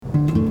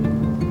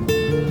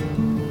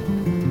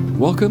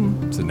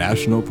Welcome to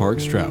National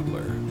Parks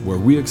Traveler, where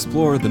we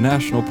explore the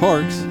national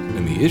parks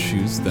and the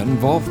issues that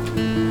involve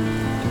them.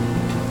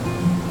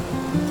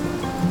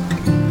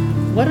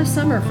 What a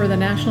summer for the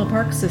national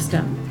park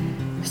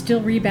system. Still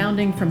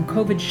rebounding from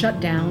COVID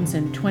shutdowns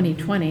in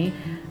 2020,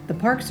 the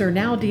parks are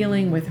now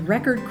dealing with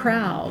record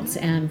crowds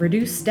and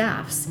reduced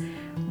staffs,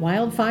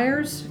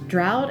 wildfires,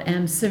 drought,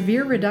 and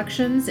severe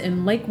reductions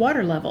in lake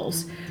water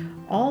levels,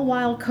 all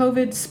while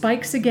COVID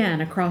spikes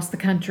again across the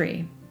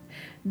country.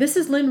 This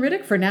is Lynn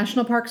Riddick for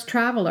National Parks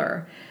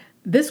Traveler.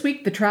 This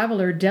week, the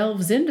Traveler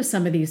delves into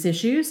some of these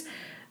issues,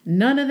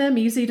 none of them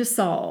easy to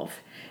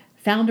solve.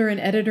 Founder and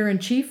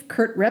editor-in-chief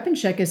Kurt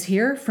Repenshek is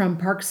here from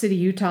Park City,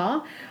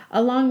 Utah,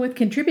 along with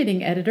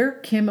contributing editor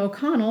Kim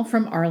O'Connell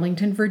from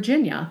Arlington,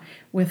 Virginia,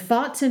 with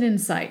thoughts and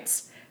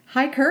insights.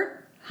 Hi,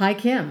 Kurt. Hi,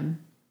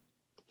 Kim.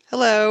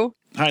 Hello.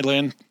 Hi,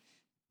 Lynn.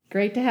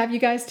 Great to have you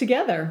guys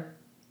together.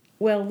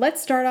 Well,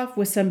 let's start off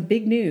with some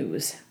big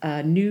news.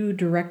 A new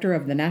director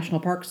of the National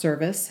Park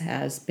Service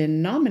has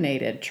been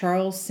nominated,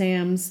 Charles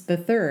Sams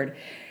III.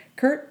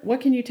 Kurt, what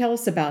can you tell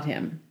us about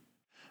him?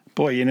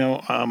 Boy,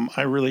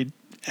 I really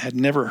had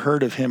never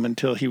heard of him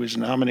until he was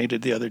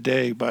nominated the other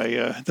day by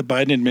the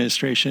Biden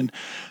administration.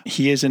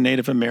 He is a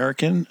Native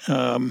American,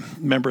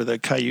 member of the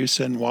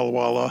Cayusa and Walla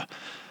Walla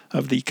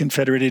of the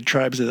Confederated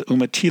Tribes of the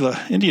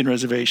Umatilla Indian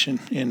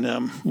Reservation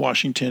in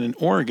Washington and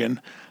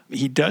Oregon.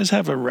 He does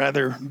have a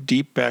rather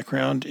deep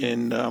background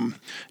in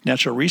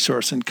natural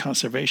resource and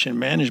conservation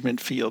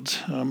management fields,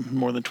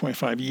 more than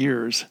 25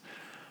 years.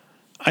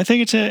 I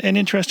think it's an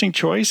interesting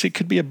choice. It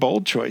could be a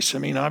bold choice. I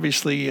mean,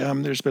 obviously,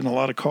 there's been a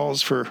lot of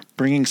calls for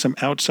bringing some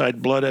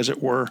outside blood, as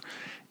it were,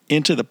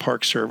 into the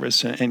Park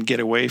Service and get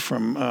away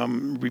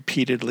from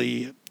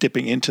repeatedly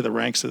dipping into the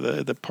ranks of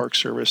the Park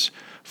Service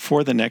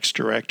for the next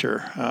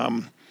director.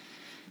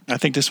 I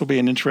think this will be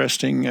an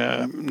interesting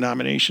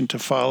nomination to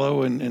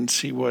follow and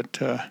see what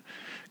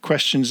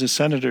questions the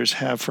senators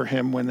have for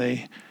him when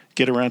they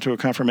get around to a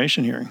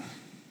confirmation hearing.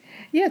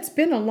 Yeah, it's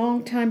been a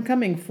long time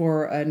coming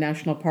for a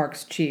National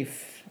Parks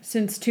chief,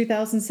 since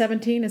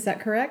 2017, is that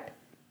correct?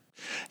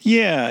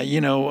 Yeah,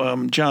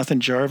 Jonathan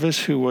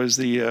Jarvis, who was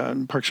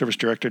the Park Service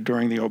director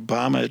during the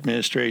Obama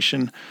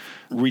administration,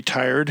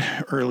 retired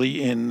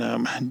early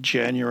in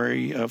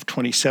January of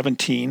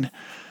 2017.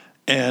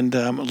 And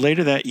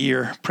later that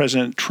year,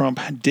 President Trump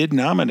did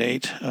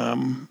nominate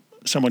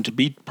someone to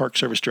be Park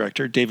Service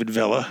Director, David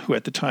Vela, who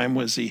at the time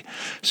was the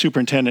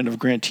superintendent of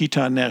Grand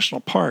Teton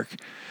National Park.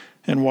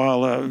 And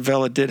while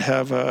Vela did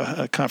have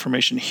a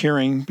confirmation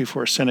hearing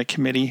before a Senate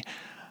committee,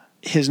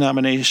 his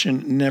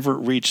nomination never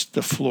reached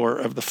the floor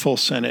of the full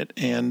Senate.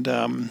 And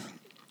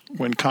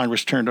when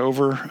Congress turned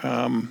over,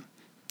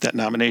 that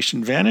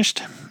nomination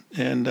vanished,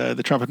 and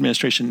the Trump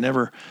administration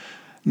never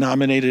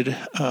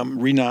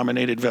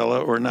renominated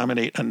Vela or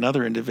nominate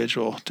another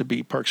individual to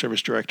be Park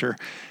Service Director,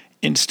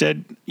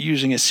 instead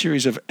using a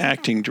series of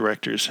acting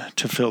directors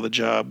to fill the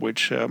job,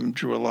 which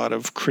drew a lot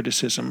of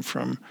criticism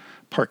from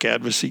park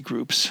advocacy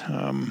groups.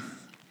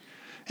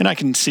 And I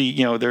can see,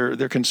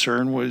 their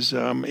concern was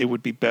it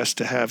would be best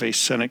to have a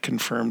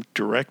Senate-confirmed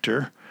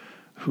director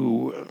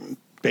who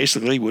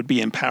basically would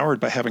be empowered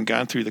by having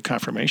gone through the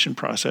confirmation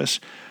process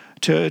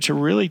to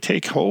really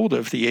take hold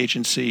of the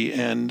agency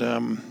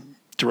and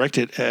direct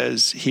it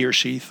as he or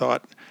she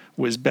thought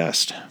was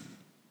best.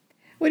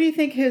 What do you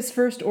think his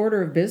first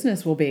order of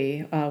business will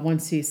be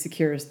once he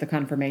secures the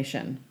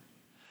confirmation?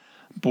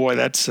 Boy,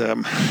 that's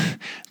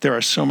there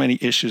are so many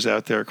issues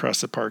out there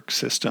across the park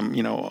system.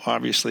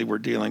 Obviously we're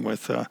dealing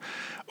with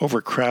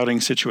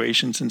overcrowding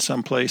situations in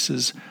some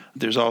places.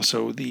 There's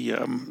also the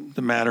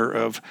matter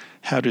of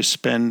how to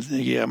spend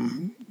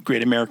the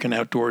Great American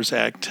Outdoors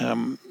Act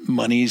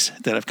monies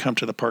that have come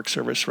to the Park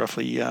Service,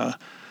 roughly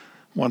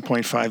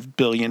 $1.5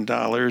 billion,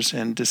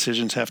 and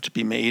decisions have to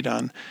be made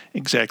on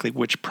exactly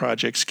which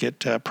projects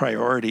get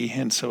priority.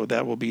 And so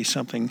that will be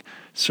something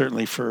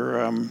certainly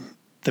for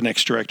the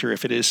next director,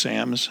 if it is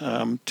Sams,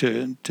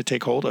 to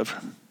take hold of.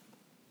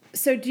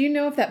 So do you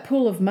know if that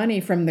pool of money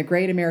from the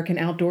Great American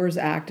Outdoors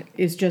Act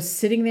is just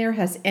sitting there?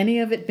 Has any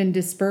of it been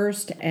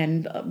dispersed?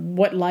 And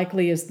what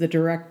likely is the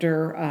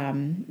director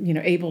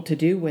able to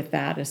do with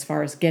that as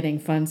far as getting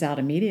funds out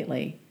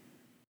immediately?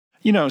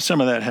 Some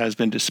of that has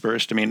been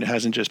dispersed. I mean, it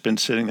hasn't just been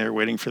sitting there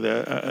waiting for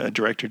the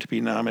director to be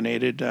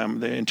nominated.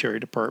 The Interior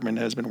Department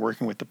has been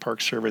working with the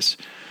Park Service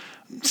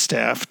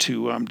staff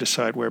to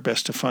decide where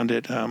best to fund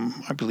it.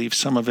 I believe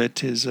some of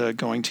it is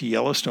going to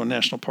Yellowstone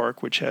National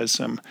Park, which has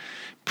some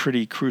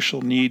pretty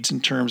crucial needs in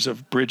terms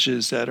of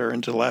bridges that are in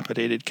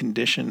dilapidated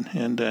condition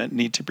and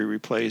need to be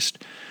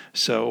replaced.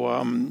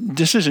 So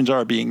decisions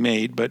are being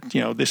made, but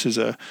this is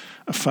a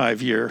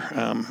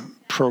 5-year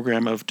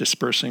program of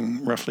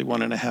dispersing roughly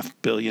 $1.5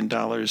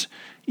 billion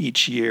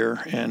each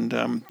year, and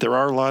there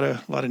are a lot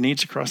of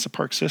needs across the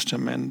park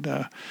system,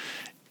 and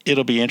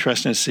it'll be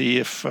interesting to see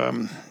if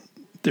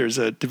there's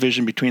a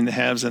division between the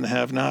haves and the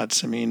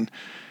have-nots. I mean,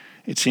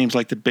 it seems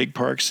like the big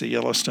parks, the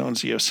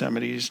Yellowstones, the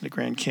Yosemites, the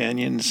Grand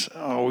Canyons,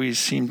 always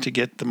seem to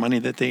get the money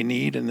that they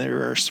need, and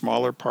there are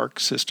smaller park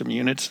system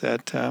units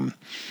that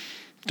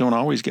don't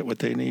always get what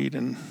they need,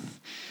 and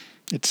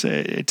it's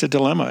a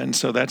dilemma. And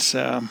so that's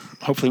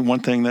hopefully one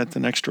thing that the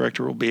next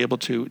director will be able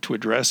to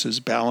address is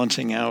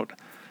balancing out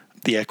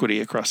the equity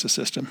across the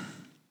system.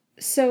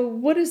 So,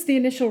 what is the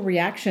initial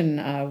reaction?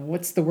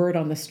 What's the word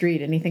on the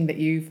street? Anything that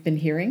you've been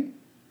hearing?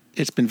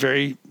 It's been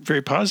very,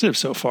 very positive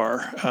so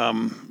far.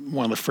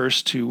 One of the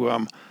first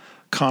to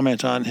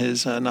comment on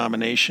his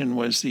nomination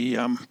was the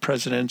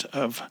president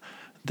of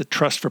the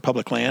Trust for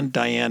Public Land,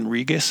 Diane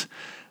Regis.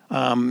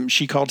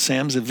 She called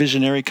Sams a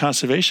visionary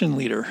conservation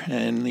leader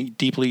and the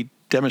deeply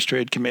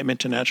demonstrated commitment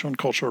to natural and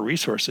cultural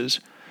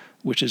resources,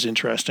 which is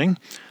interesting.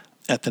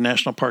 At the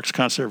National Parks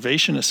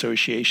Conservation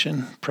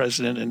Association,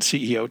 President and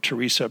CEO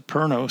Teresa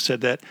Perno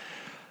said that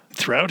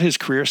throughout his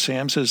career,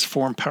 Sams has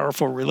formed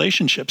powerful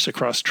relationships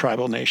across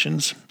tribal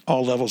nations,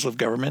 all levels of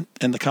government,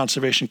 and the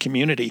conservation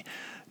community,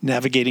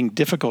 navigating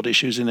difficult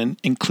issues in an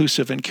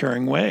inclusive and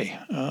caring way.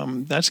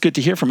 That's good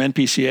to hear from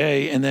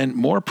NPCA. And then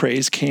more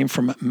praise came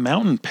from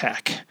Mountain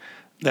PAC.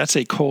 That's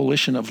a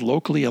coalition of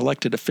locally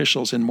elected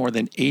officials in more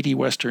than 80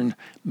 western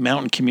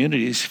mountain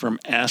communities from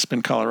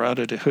Aspen,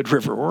 Colorado to Hood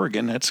River,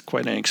 Oregon. That's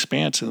quite an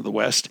expanse into the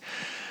west.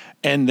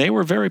 And they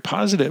were very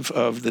positive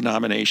of the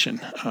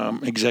nomination.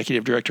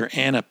 Executive Director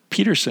Anna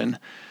Peterson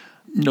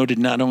noted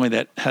not only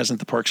that hasn't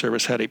the Park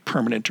Service had a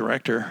permanent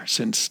director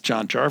since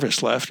John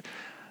Jarvis left,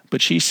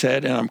 but she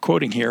said, and I'm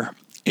quoting here,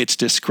 "It's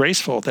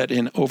disgraceful that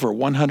in over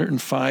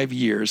 105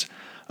 years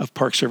of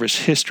Park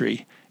Service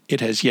history,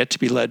 it has yet to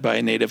be led by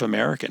a Native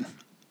American."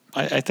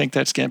 I think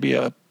that's going to be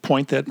a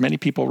point that many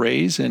people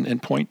raise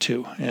and point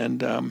to.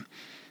 And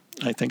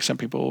I think some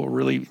people will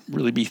really,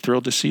 really be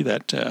thrilled to see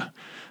that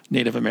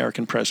Native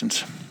American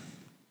presence.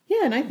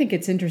 Yeah, and I think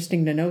it's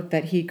interesting to note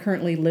that he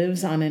currently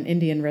lives on an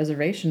Indian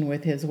reservation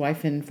with his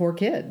wife and 4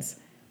 kids.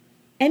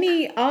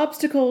 Any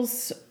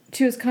obstacles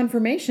to his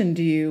confirmation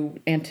do you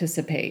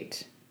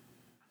anticipate?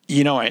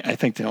 I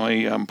think the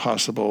only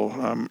possible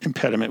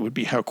impediment would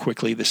be how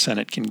quickly the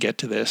Senate can get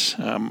to this.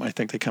 I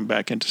think they come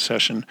back into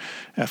session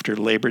after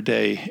Labor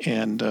Day,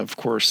 and of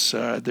course,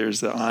 there's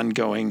the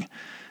ongoing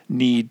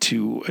need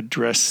to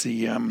address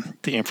the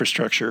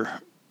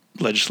infrastructure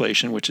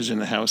legislation, which is in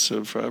the House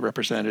of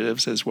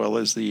Representatives, as well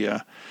as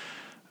the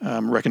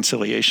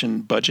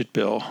reconciliation budget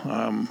bill,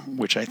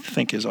 which I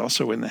think is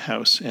also in the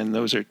House. And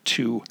those are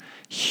 2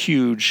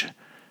 huge,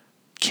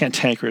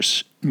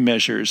 cantankerous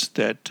measures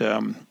that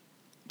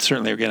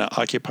certainly are going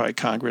to occupy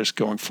Congress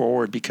going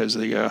forward, because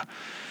the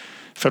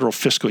federal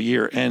fiscal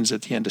year ends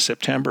at the end of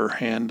September.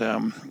 And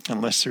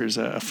unless there's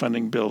a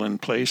funding bill in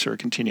place or a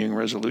continuing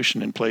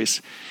resolution in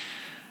place,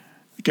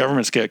 the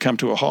government's going to come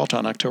to a halt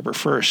on October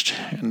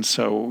 1st. And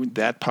so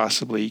that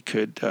possibly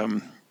could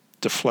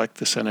deflect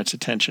the Senate's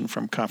attention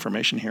from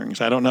confirmation hearings.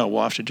 I don't know.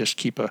 We'll have to just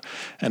keep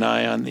an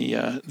eye on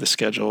the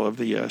schedule of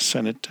the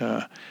Senate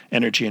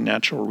Energy and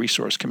Natural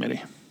Resource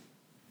Committee.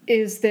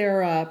 Is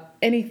there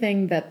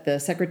anything that the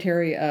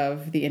Secretary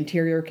of the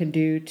Interior can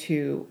do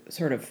to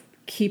sort of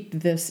keep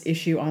this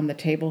issue on the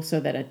table so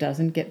that it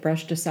doesn't get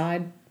brushed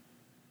aside?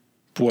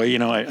 Boy,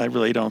 I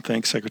really don't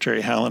think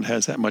Secretary Haaland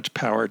has that much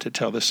power to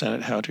tell the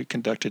Senate how to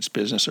conduct its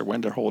business or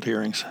when to hold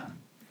hearings.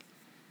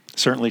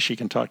 Certainly she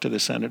can talk to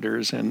the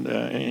senators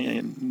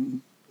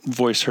and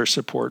voice her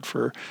support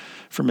for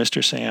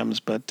Mr. Sams,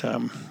 but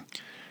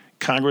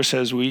Congress,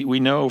 as we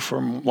know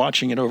from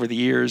watching it over the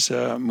years,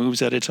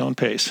 moves at its own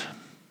pace.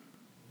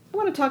 I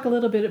want to talk a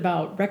little bit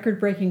about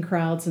record-breaking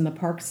crowds in the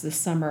parks this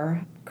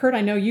summer. Kurt, I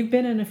know you've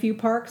been in a few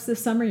parks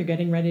this summer. You're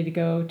getting ready to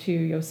go to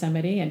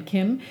Yosemite. And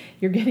Kim,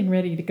 you're getting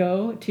ready to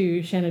go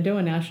to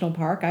Shenandoah National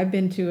Park. I've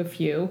been to a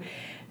few.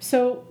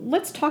 So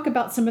let's talk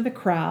about some of the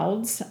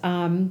crowds.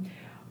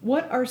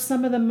 What are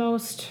some of the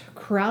most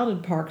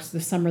crowded parks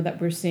this summer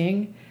that we're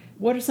seeing?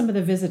 What are some of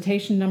the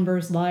visitation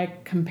numbers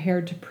like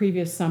compared to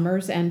previous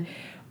summers? And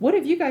what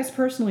have you guys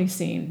personally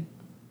seen?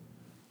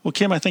 Well,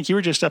 Kim, I think you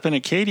were just up in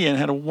Acadia and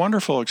had a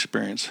wonderful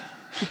experience.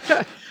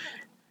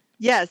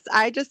 Yes,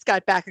 I just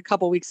got back a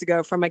couple weeks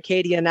ago from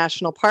Acadia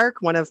National Park,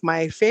 one of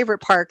my favorite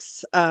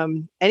parks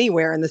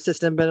anywhere in the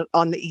system, but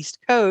on the East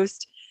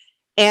Coast.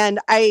 And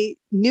I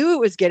knew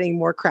it was getting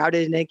more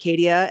crowded in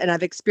Acadia, and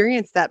I've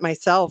experienced that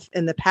myself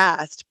in the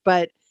past.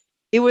 But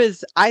it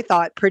was, I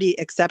thought, pretty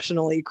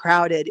exceptionally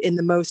crowded in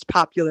the most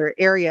popular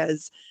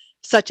areas,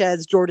 such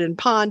as Jordan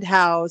Pond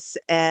House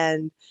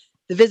and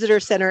the Visitor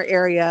Center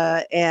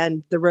area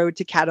and the road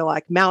to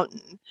Cadillac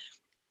Mountain.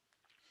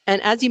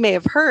 And as you may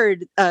have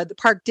heard, the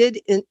park did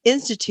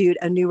institute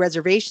a new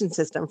reservation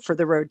system for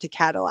the road to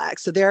Cadillac.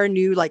 So there are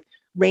new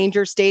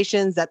ranger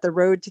stations at the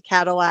road to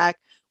Cadillac,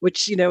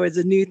 which, is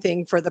a new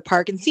thing for the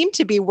park and seemed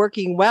to be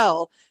working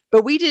well.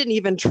 But we didn't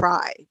even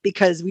try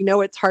because we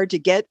know it's hard to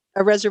get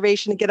a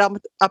reservation to get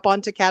up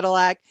onto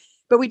Cadillac.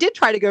 But we did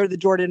try to go to the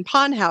Jordan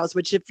Pond House,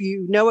 which, if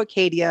you know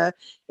Acadia,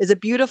 is a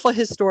beautiful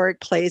historic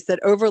place that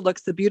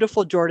overlooks the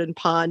beautiful Jordan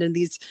Pond and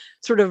these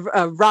sort of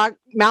rock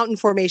mountain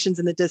formations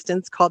in the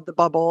distance called the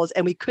Bubbles.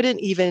 And we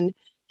couldn't even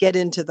get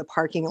into the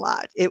parking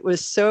lot. It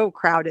was so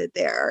crowded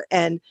there,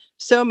 and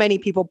so many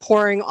people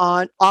pouring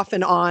off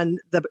and on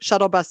the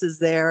shuttle buses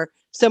there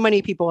so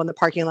many people in the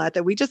parking lot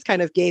that we just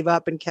kind of gave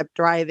up and kept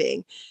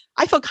driving.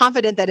 I feel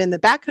confident that in the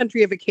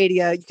backcountry of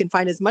Acadia, you can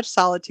find as much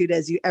solitude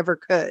as you ever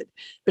could.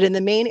 But in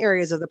the main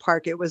areas of the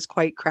park, it was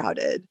quite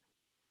crowded.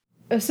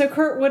 So,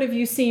 Kurt, what have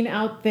you seen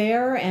out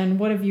there, and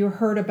what have you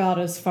heard about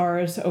as far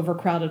as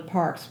overcrowded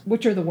parks?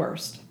 Which are the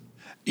worst?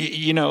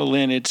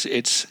 Lynn,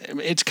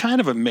 it's kind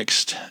of a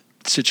mixed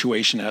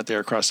situation out there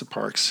across the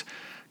park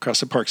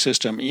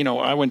system.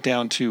 I went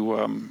down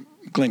to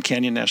Glen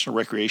Canyon National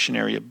Recreation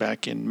Area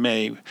back in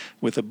May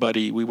with a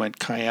buddy. We went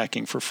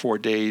kayaking for 4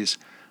 days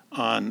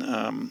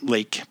on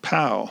Lake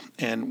Powell,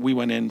 and we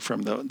went in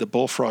from the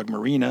Bullfrog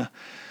Marina.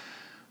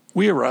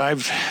 We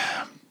arrived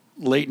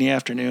late in the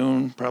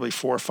afternoon, probably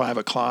 4 or 5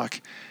 o'clock,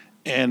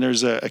 and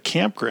there's a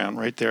campground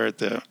right there at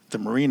the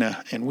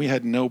marina, and we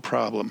had no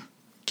problem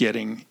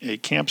getting a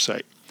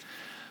campsite.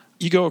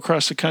 You go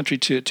across the country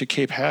to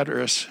Cape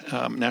Hatteras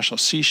National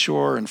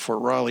Seashore and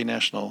Fort Raleigh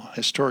National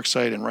Historic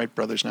Site and Wright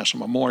Brothers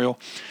National Memorial.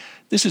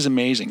 This is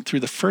amazing. Through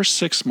the first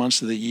 6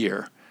 months of the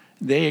year,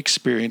 they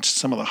experienced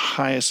some of the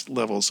highest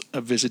levels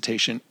of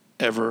visitation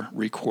ever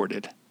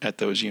recorded at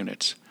those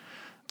units.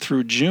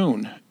 Through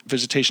June,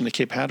 visitation to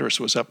Cape Hatteras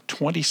was up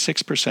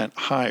 26%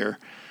 higher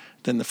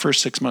than the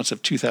first 6 months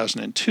of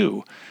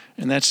 2002,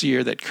 and that's the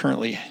year that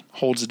currently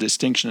holds the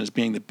distinction as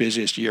being the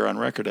busiest year on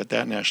record at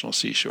that national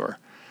seashore.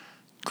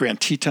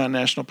 Grand Teton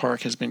National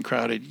Park has been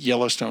crowded.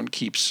 Yellowstone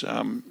keeps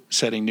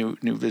setting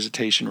new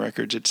visitation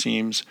records, it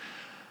seems.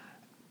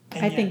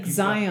 I think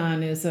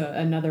Zion is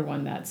another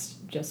one that's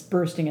just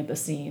bursting at the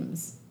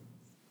seams.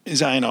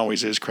 Zion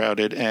always is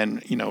crowded,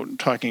 and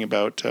talking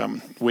about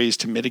ways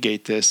to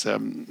mitigate this,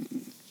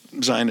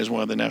 Zion is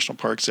one of the national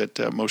parks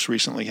that most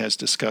recently has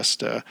discussed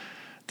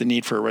the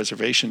need for a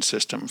reservation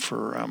system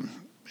for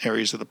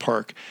areas of the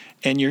park,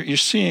 and you're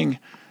seeing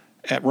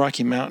at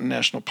Rocky Mountain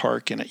National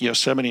Park and at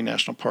Yosemite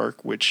National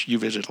Park, which you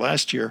visited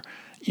last year,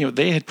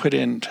 they had put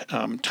in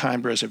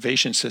timed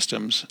reservation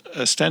systems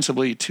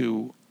ostensibly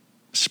to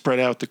spread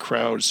out the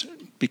crowds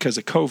because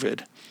of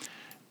COVID.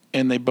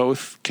 And they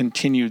both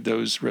continued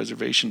those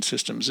reservation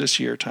systems this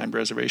year, timed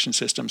reservation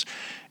systems.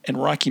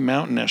 And Rocky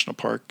Mountain National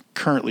Park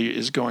currently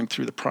is going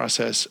through the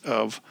process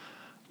of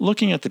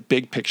looking at the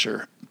big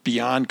picture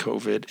beyond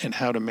COVID and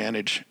how to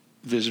manage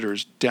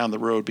visitors down the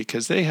road,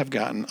 because they have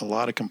gotten a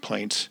lot of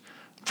complaints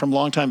from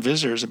longtime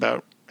visitors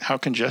about how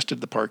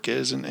congested the park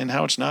is and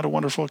how it's not a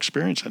wonderful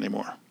experience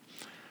anymore.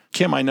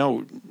 Kim, I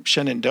know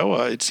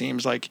Shenandoah, it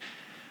seems like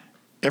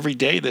every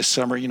day this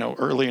summer,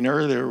 early and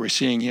earlier, we're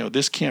seeing,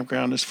 this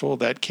campground is full,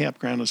 that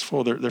campground is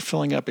full. They're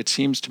filling up, it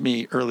seems to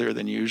me, earlier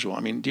than usual.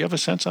 I mean, do you have a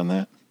sense on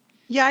that?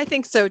 Yeah, I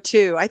think so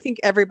too. I think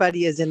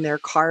everybody is in their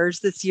cars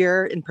this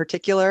year in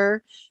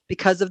particular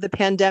because of the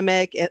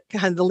pandemic,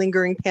 kind of the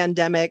lingering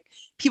pandemic.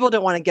 People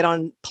don't want to get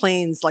on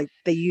planes like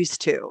they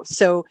used to.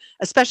 So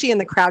especially in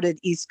the crowded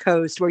East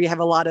Coast where you have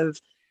a lot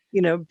of,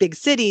 big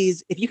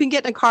cities, if you can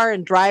get in a car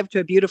and drive to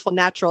a beautiful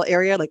natural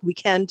area like we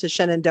can to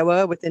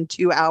Shenandoah within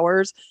 2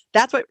 hours,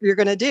 that's what you're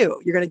going to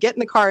do. You're going to get in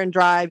the car and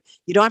drive.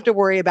 You don't have to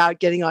worry about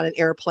getting on an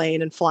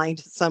airplane and flying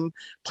to some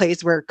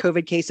place where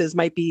COVID cases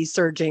might be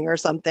surging or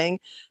something.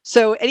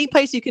 So any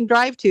place you can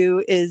drive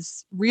to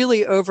is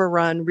really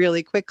overrun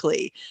really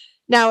quickly.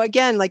 Now,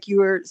 again, like you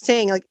were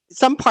saying, like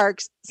some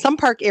park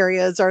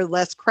areas are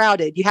less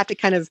crowded. You have to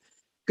kind of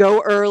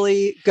go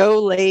early,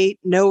 go late,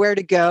 know where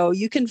to go.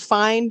 You can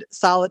find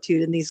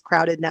solitude in these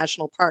crowded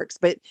national parks,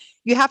 but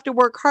you have to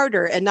work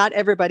harder, and not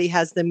everybody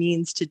has the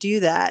means to do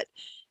that.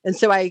 And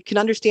so I can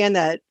understand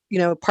that,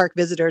 park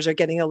visitors are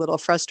getting a little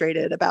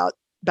frustrated about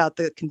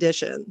the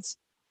conditions.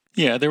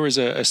 Yeah, there was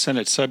a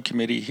Senate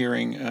subcommittee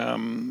hearing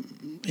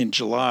in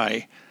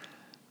July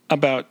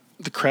about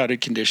the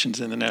crowded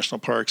conditions in the national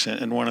parks,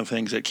 and one of the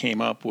things that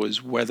came up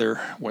was whether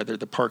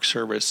the Park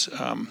Service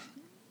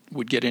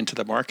would get into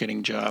the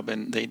marketing job,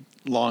 and they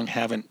long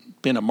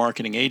haven't been a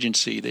marketing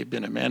agency. They've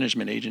been a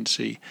management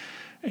agency.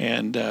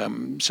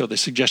 And so the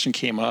suggestion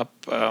came up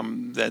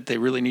that they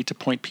really need to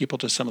point people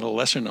to some of the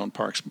lesser-known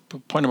parks,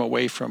 point them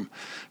away from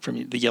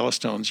the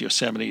Yellowstones,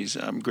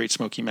 Yosemites, Great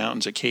Smoky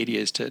Mountains,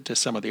 Acadias, to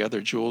some of the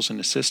other jewels in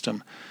the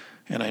system.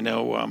 And I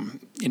know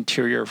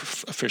interior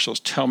officials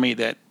tell me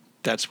that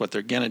that's what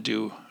they're going to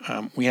do.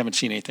 We haven't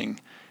seen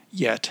anything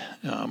yet.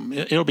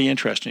 It'll be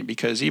interesting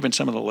because even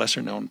some of the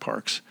lesser-known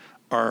parks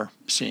are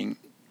seeing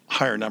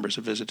higher numbers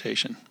of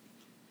visitation.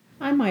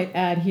 I might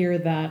add here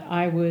that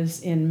I was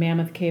in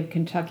Mammoth Cave,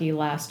 Kentucky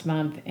last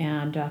month,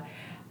 and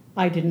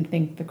I didn't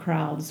think the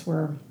crowds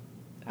were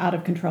out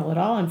of control at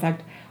all. In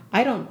fact,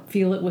 I don't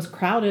feel it was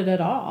crowded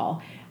at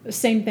all.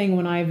 Same thing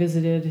when I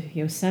visited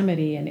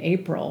Yosemite in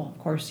April.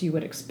 Of course, you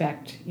would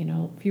expect,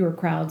 fewer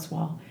crowds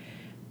while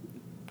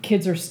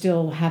kids are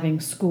still having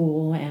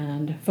school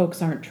and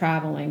folks aren't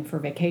traveling for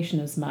vacation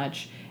as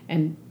much.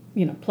 And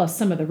plus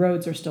some of the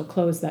roads are still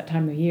closed that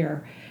time of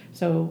year.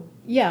 So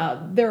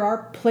yeah, there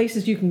are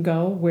places you can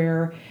go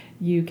where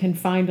you can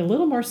find a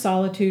little more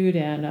solitude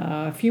and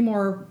a few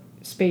more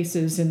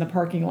spaces in the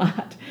parking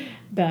lot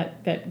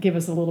that give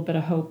us a little bit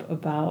of hope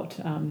about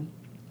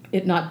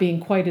it not being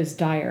quite as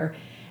dire.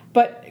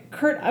 But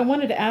Kurt, I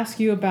wanted to ask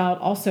you about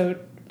also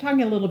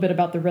talking a little bit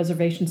about the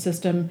reservation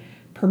system,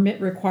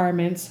 permit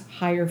requirements,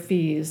 higher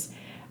fees.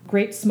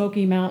 Great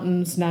Smoky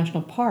Mountains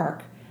National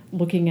Park,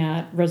 looking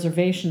at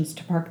reservations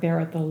to park there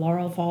at the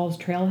Laurel Falls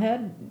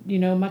Trailhead. You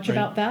know much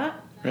about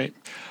that? Right.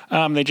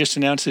 They just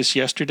announced this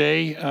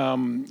yesterday.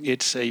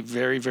 It's a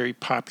very, very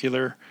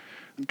popular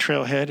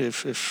trailhead.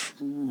 If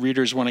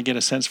readers want to get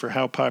a sense for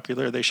how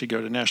popular, they should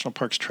go to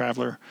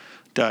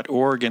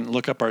nationalparkstraveler.org and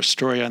look up our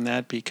story on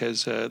that,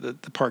 because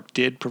the park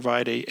did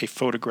provide a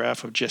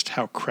photograph of just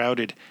how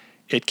crowded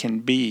it can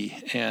be.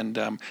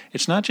 And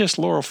it's not just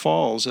Laurel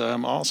Falls.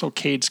 Also,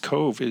 Cades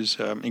Cove is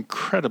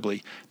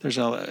incredibly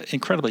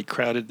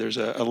crowded. There's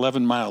a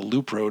 11-mile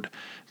loop road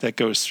that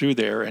goes through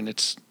there, and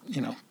it's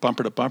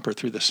bumper to bumper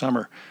through the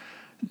summer.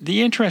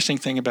 The interesting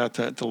thing about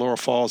the Laurel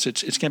Falls,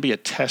 it's going to be a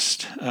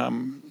test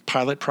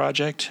pilot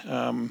project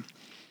a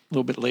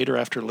little bit later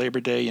after Labor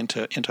Day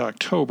into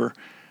October.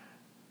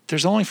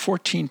 There's only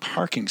 14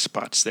 parking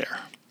spots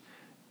there.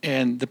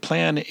 And the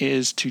plan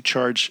is to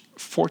charge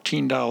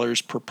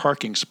 $14 per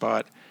parking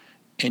spot,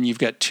 and you've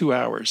got 2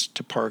 hours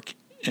to park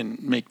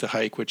and make the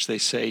hike, which they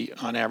say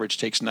on average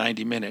takes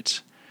 90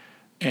 minutes.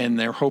 And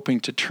they're hoping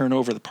to turn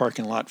over the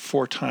parking lot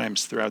 4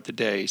 times throughout the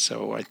day.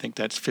 So I think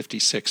that's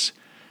 56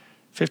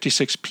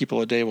 people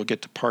a day will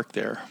get to park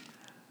there.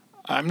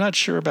 I'm not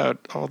sure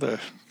about all the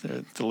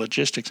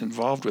logistics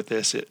involved with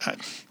this. I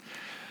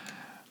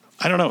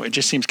don't know. It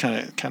just seems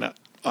kind of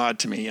odd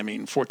to me. I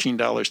mean,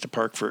 $14 to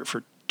park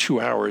for 2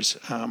 hours.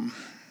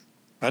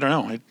 I don't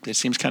know. It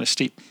seems kind of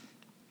steep.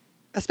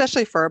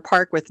 Especially for a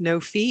park with no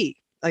fee.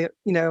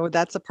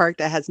 That's a park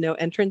that has no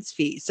entrance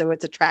fee. So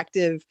it's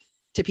attractive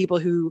to people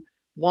who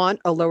want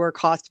a lower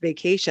cost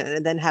vacation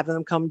and then have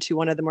them come to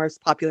one of the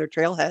most popular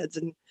trailheads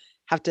and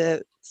have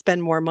to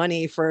spend more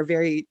money for a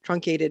very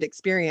truncated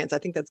experience. I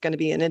think that's going to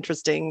be an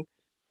interesting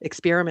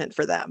experiment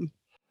for them.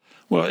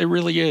 Well, it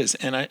really is.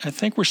 And I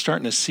think we're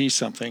starting to see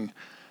something.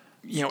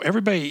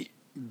 Everybody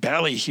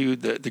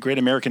ballyhooed the Great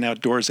American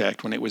Outdoors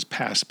Act when it was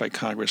passed by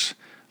Congress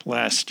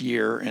last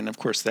year. And of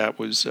course, that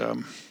was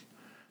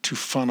to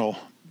funnel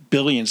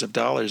billions of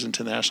dollars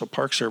into the National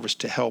Park Service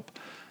to help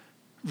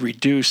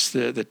reduce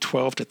the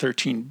 $12 to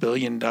 $13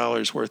 billion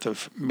worth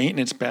of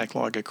maintenance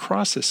backlog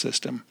across the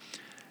system.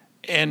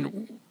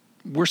 And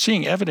we're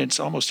seeing evidence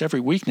almost every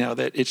week now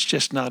that it's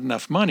just not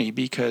enough money,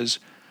 because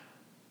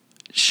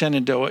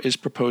Shenandoah is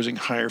proposing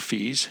higher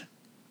fees,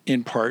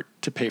 in part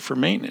to pay for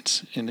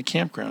maintenance in the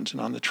campgrounds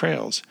and on the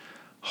trails.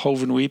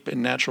 Hovenweep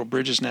and Natural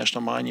Bridges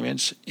National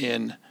Monuments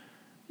in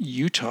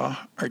Utah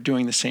are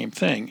doing the same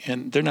thing,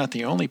 and they're not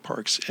the only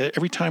parks.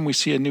 Every time we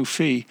see a new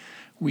fee,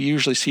 we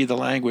usually see the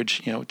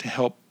language, to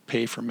help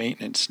pay for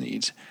maintenance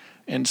needs.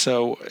 And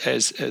so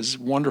as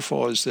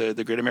wonderful as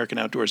the Great American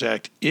Outdoors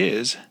Act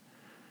is,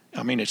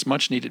 I mean, it's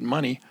much needed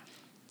money.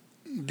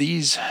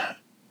 These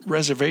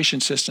reservation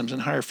systems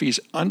and higher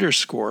fees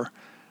underscore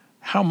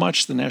how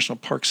much the national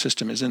park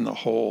system is in the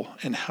hole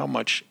and how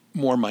much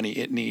more money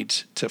it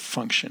needs to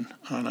function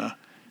on a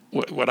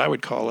what I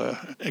would call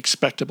a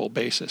expectable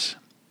basis.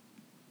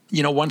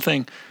 One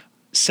thing,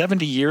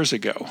 70 years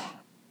ago,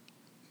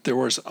 there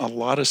was a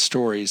lot of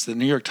stories. The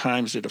New York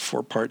Times did a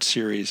 4-part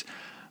series.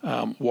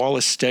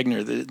 Wallace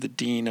Stegner, the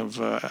dean of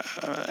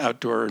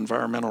outdoor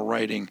environmental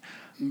writing,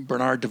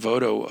 Bernard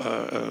DeVoto,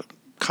 a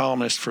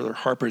columnist for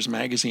Harper's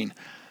Magazine,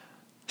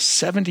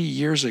 70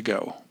 years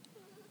ago,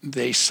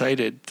 they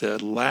cited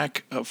the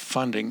lack of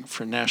funding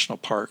for national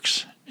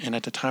parks. And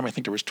at the time, I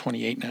think there was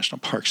 28 national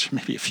parks,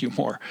 maybe a few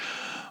more.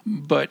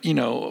 But,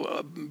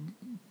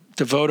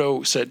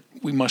 DeVoto said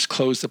we must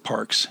close the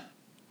parks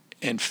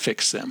and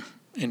fix them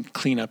and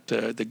clean up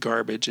the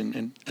garbage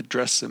and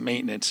address the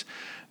maintenance.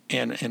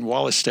 And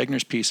Wallace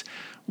Stegner's piece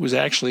was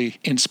actually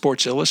in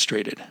Sports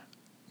Illustrated.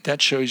 That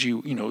shows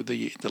you,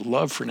 the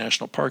love for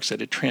national parks,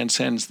 that it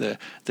transcends the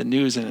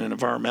news and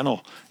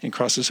environmental and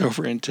crosses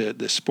over into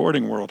the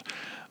sporting world.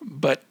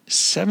 But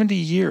 70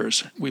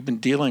 years we've been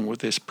dealing with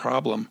this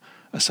problem,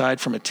 aside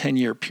from a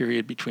 10-year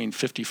period between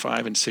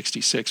 55 and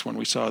 66 when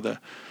we saw the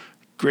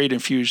great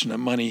infusion of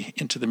money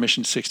into the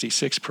Mission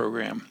 66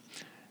 program.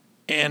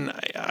 And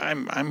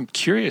I'm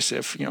curious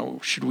if,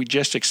 should we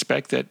just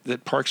expect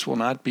that parks will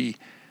not be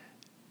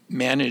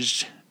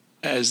managed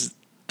as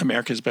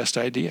America's best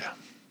idea?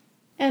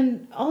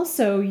 And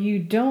also, you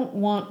don't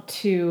want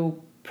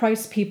to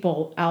price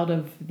people out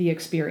of the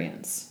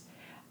experience.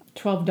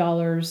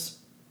 $12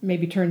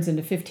 maybe turns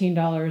into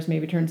 $15,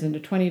 maybe turns into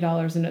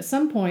 $20, and at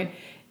some point,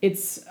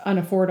 it's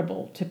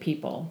unaffordable to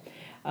people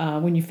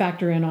when you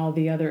factor in all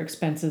the other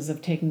expenses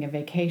of taking a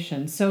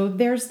vacation. So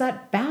there's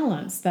that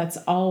balance that's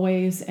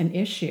always an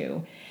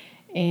issue.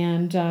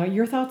 And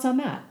your thoughts on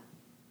that?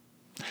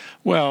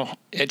 Well,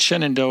 at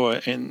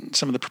Shenandoah, in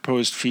some of the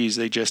proposed fees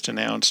they just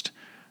announced,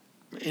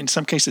 in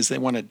some cases they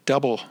want to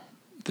double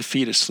the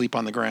fee to sleep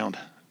on the ground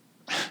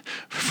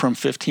from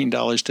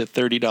 $15 to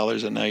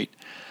 $30 a night.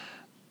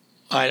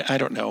 I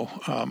don't know.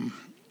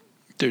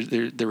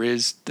 There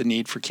is the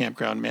need for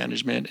campground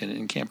management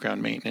and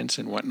campground maintenance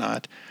and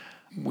whatnot.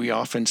 We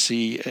often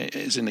see,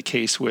 as in the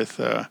case with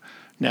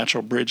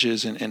Natural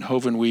Bridges and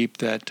Hovenweep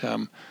that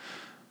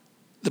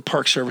the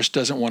Park Service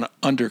doesn't want to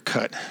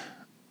undercut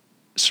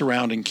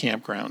surrounding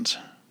campgrounds.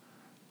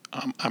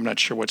 I'm not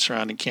sure what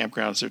surrounding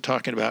campgrounds they're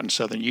talking about in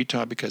southern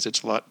Utah because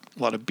it's a lot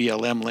of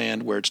BLM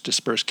land where it's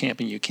dispersed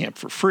camping. You camp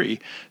for free.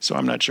 So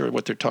I'm not sure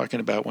what they're talking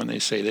about when they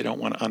say they don't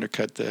want to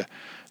undercut the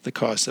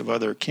cost of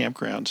other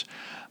campgrounds.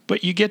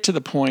 But you get to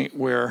the point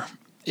where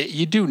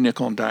you do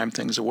nickel and dime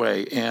things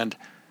away. And,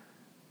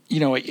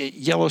 at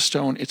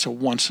Yellowstone, it's a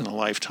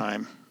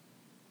once-in-a-lifetime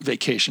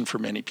vacation for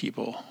many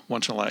people,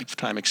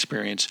 once-in-a-lifetime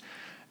experience.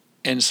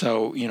 And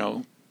so,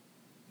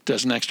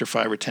 does an extra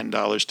 $5 or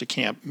 $10 to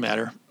camp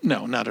matter?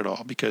 No, not at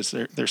all, because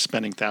they're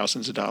spending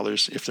thousands of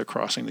dollars if they're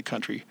crossing the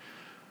country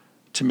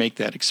to make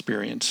that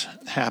experience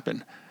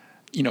happen.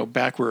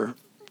 Back where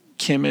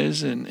Kim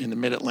is in the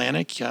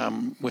Mid-Atlantic,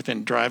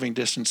 within driving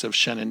distance of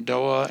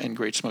Shenandoah and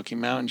Great Smoky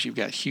Mountains, you've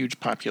got huge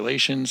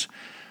populations.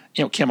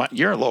 Kim,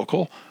 you're a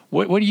local.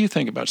 What do you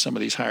think about some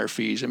of these higher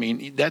fees? I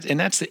mean,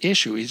 that's the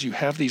issue, is you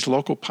have these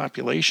local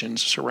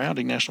populations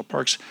surrounding national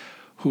parks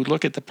who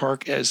look at the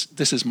park as,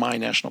 this is my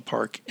national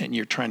park, and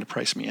you're trying to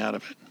price me out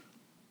of it.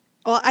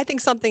 Well, I think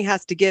something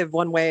has to give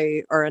one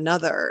way or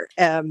another.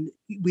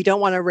 We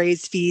don't want to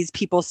raise fees,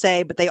 people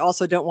say, but they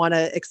also don't want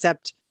to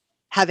accept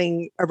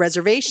having a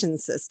reservation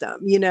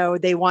system.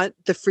 They want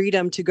the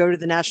freedom to go to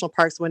the national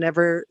parks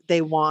whenever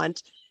they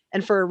want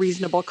and for a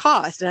reasonable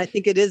cost. And I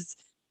think it is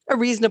a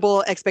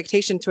reasonable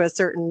expectation to a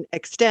certain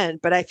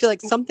extent, but I feel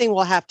like something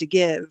will have to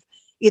give.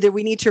 Either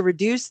we need to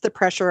reduce the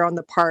pressure on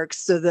the parks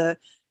so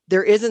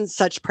there isn't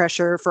such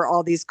pressure for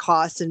all these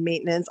costs and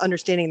maintenance,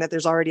 understanding that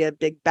there's already a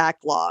big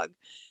backlog.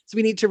 So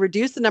we need to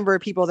reduce the number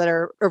of people that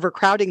are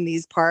overcrowding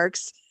these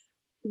parks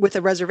with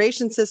a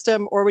reservation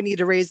system, or we need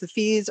to raise the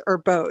fees, or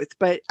both.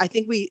 But I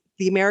think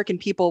the American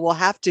people will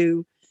have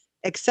to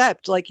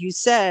accept, like you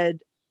said,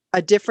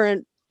 a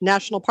different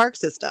national park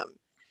system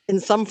in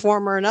some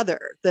form or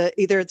another.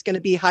 Either it's going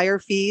to be higher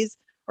fees,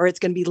 or it's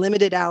going to be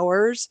limited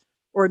hours,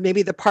 or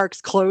maybe the parks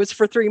close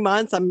for 3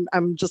 months.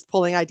 I'm just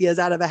pulling ideas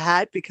out of a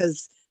hat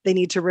because they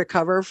need to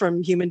recover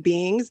from human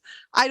beings.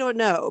 I don't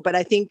know, but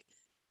I think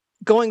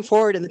going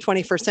forward in the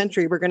 21st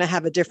century, we're going to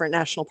have a different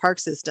national park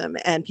system,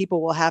 and people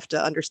will have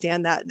to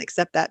understand that and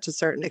accept that to a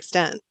certain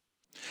extent.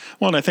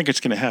 Well, and I think it's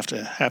going to have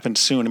to happen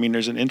soon. I mean,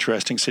 there's an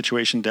interesting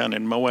situation down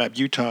in Moab,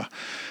 Utah,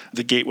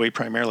 the gateway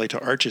primarily to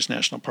Arches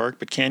National Park,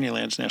 but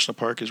Canyonlands National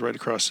Park is right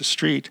across the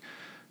street,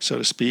 so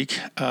to speak.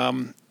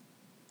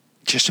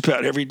 Just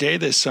about every day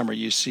this summer,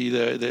 you see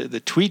the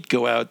tweet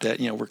go out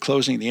that, we're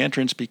closing the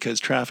entrance because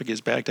traffic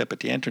is backed up at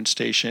the entrance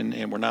station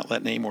and we're not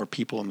letting any more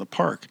people in the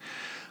park.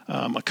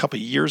 A couple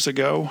of years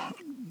ago,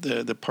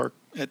 the park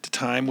at the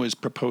time was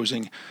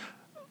proposing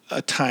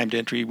a timed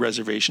entry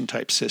reservation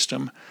type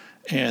system.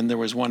 And there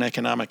was one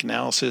economic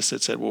analysis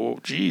that said, well,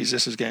 geez,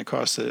 this is going to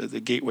cost the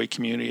gateway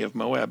community of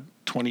Moab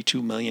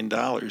 $22 million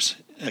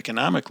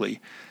economically.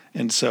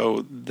 And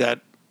so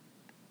that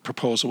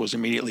proposal was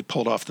immediately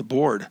pulled off the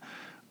board.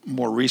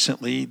 More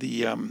recently,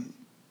 the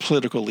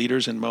political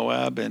leaders in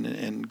Moab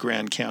and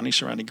Grand County,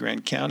 surrounding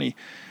Grand County,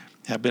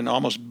 have been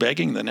almost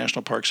begging the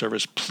National Park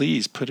Service,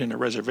 please put in a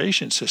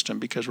reservation system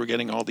because we're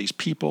getting all these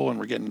people and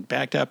we're getting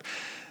backed up.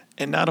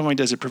 And not only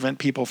does it prevent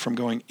people from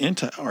going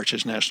into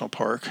Arches National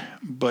Park,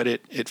 but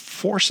it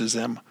forces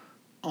them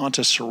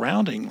onto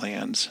surrounding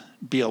lands,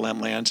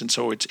 BLM lands, and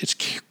so it's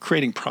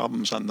creating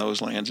problems on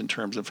those lands in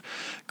terms of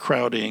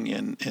crowding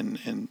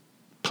and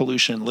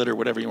pollution, litter,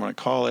 whatever you want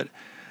to call it.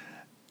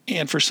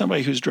 And for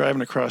somebody who's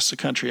driving across the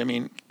country, I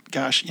mean,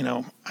 gosh,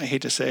 I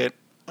hate to say it,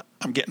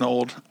 I'm getting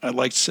old. I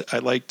liked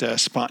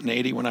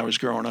spontaneity when I was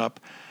growing up.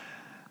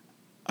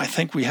 I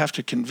think we have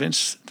to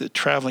convince the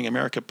traveling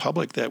American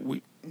public that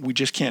we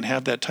just can't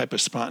have that type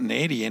of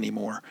spontaneity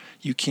anymore.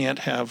 You can't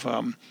have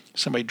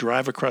somebody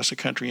drive across the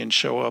country and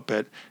show up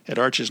at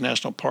Arches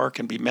National Park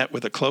and be met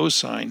with a close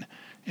sign.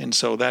 And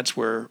so that's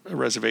where a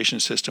reservation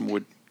system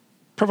would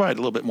provide a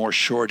little bit more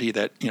surety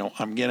that,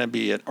 I'm going to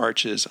be at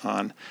Arches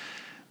on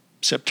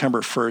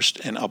September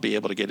 1st and I'll be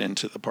able to get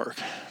into the park.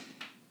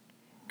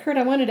 Kurt,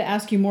 I wanted to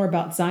ask you more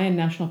about Zion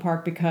National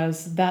Park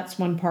because that's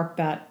one park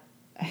that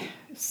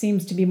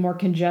seems to be more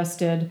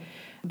congested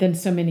than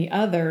so many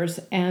others,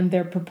 and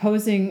they're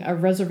proposing a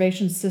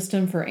reservation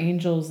system for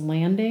Angel's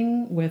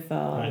Landing with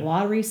a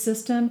lottery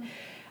system,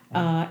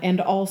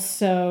 and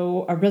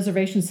also a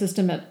reservation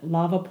system at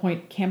Lava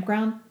Point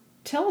Campground.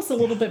 Tell us a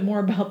little bit more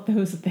about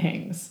those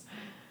things.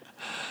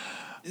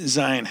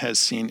 Zion has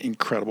seen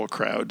incredible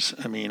crowds.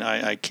 I mean,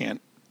 I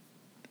can't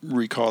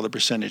recall the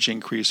percentage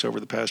increase over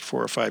the past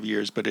 4 or 5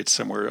 years, but it's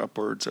somewhere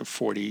upwards of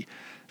 40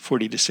 to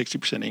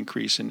 60%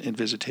 increase in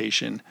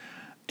visitation.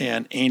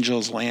 And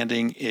Angel's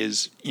Landing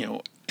is,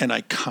 an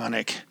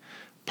iconic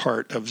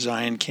part of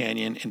Zion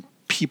Canyon, and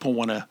people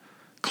want to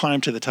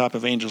climb to the top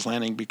of Angel's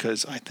Landing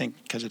because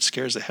it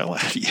scares the hell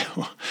out of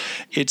you.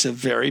 It's a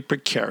very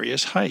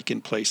precarious hike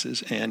in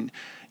places, and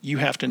you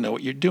have to know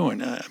what you're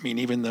doing.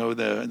 Even though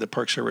the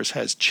Park Service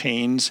has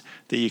chains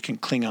that you can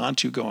cling on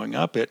to going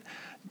up it,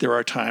 there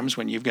are times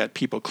when you've got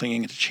people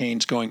clinging to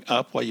chains going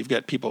up while you've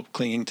got people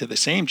clinging to the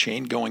same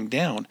chain going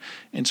down.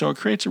 And so it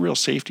creates a real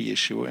safety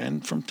issue.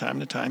 And from time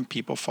to time,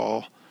 people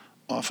fall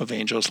off of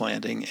Angel's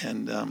Landing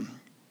and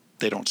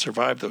they don't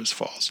survive those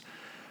falls.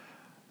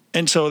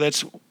 And so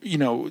that's,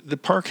 the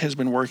park has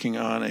been working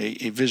on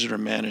a visitor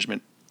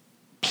management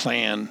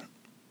plan,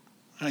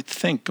 I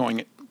think,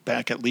 going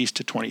back at least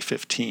to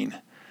 2015.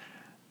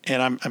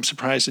 And I'm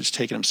surprised it's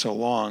taken them so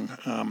long.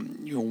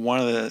 One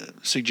of the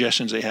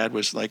suggestions they had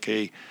was like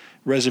a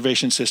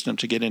reservation system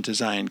to get into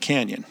Zion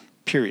Canyon,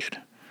 period.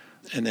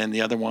 And then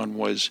the other one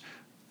was,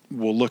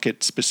 we'll look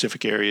at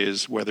specific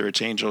areas, whether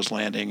it's Angel's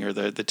Landing or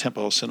the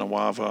Temple of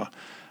Sinawava,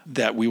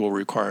 that we will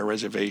require a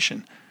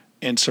reservation.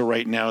 And so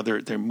right now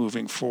they're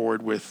moving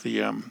forward with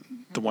the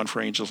one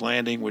for Angel's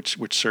Landing, which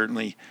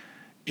certainly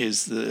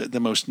is the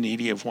most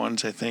needy of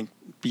ones. I think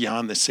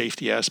beyond the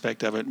safety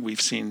aspect of it,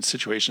 we've seen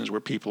situations where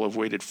people have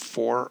waited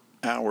 4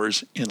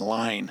 hours in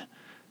line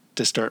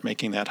to start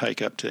making that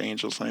hike up to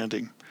Angel's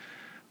Landing.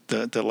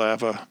 The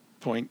Lava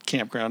Point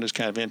campground is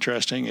kind of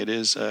interesting. It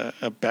is a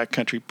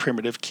backcountry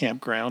primitive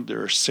campground.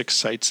 There are 6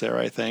 sites there,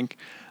 I think.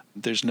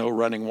 There's no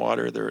running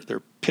water. There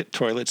are pit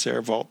toilets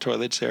there, vault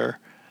toilets there.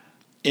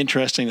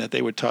 Interesting that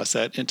they would toss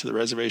that into the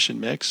reservation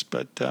mix,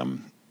 but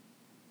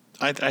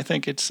I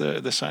think it's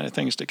the sign of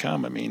things to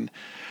come. I mean,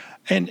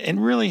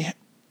 and really,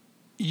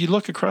 you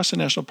look across the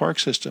national park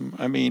system.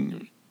 I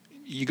mean,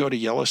 you go to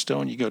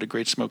Yellowstone, you go to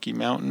Great Smoky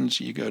Mountains,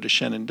 you go to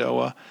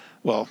Shenandoah.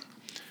 Well,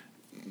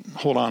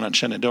 hold on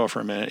Shenandoah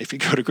for a minute. If you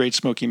go to Great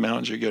Smoky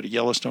Mountains or you go to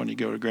Yellowstone, you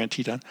go to Grand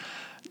Teton,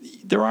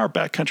 there are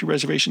backcountry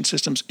reservation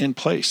systems in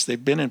place.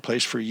 They've been in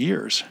place for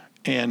years.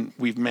 And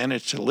we've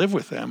managed to live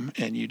with them,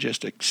 and you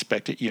just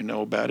expect it, you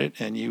know about it,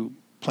 and you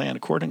plan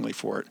accordingly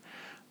for it.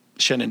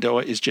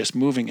 Shenandoah is just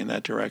moving in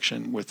that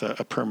direction with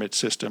a permit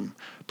system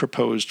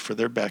proposed for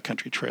their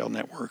backcountry trail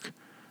network.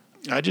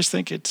 I just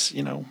think it's,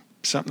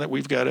 something that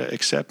we've got to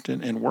accept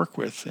and work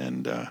with,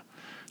 and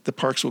the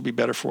parks will be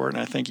better for it,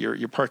 and I think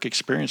your park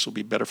experience will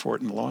be better for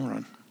it in the long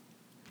run.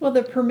 Well,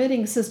 the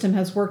permitting system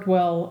has worked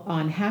well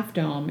on Half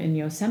Dome in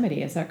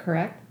Yosemite, is that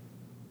correct?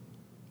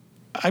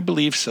 I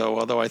believe so,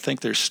 although I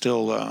think there's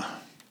still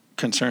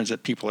concerns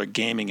that people are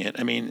gaming it.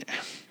 I mean,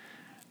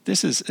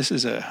 this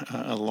is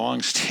a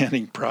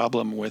long-standing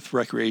problem with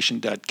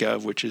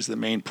recreation.gov, which is the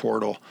main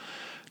portal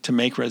to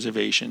make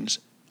reservations.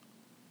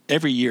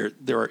 Every year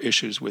there are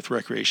issues with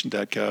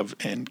recreation.gov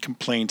and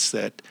complaints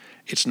that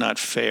it's not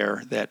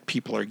fair, that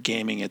people are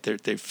gaming it.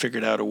 They've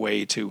figured out a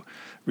way to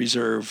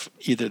reserve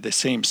either the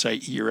same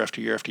site year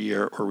after year after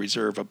year or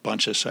reserve a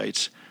bunch of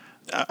sites.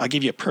 I'll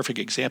give you a perfect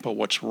example of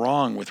what's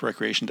wrong with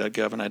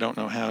recreation.gov, and I don't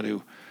know how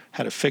to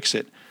fix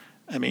it.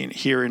 I mean,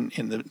 here in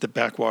the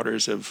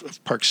backwaters of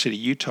Park City,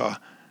 Utah,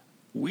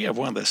 we have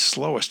one of the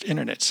slowest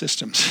internet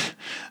systems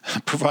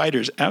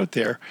providers out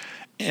there,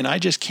 and I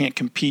just can't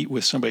compete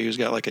with somebody who's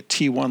got like a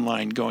T1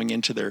 line going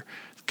into their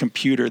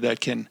computer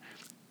that can,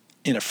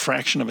 in a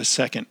fraction of a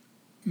second,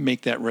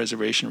 make that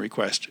reservation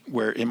request,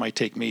 where it might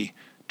take me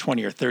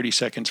 20 or 30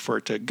 seconds for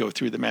it to go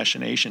through the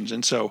machinations.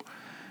 And so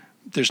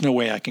there's no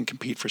way I can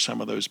compete for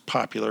some of those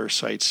popular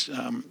sites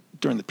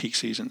during the peak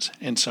seasons.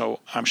 And so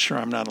I'm sure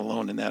I'm not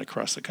alone in that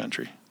across the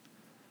country.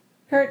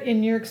 Kurt,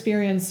 in your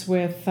experience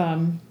with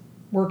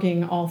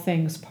working all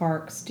things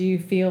parks, do you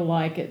feel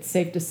like it's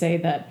safe to say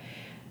that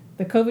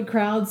the COVID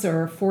crowds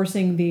are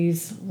forcing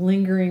these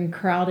lingering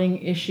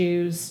crowding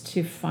issues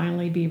to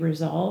finally be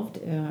resolved?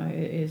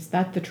 Is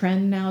that the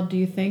trend now, do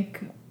you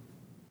think?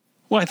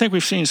 Well, I think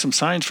we've seen some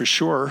signs for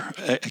sure.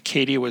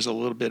 Acadia was a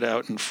little bit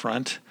out in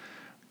front.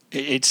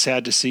 It's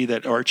sad to see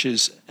that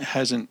Arches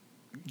hasn't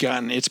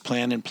gotten its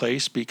plan in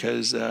place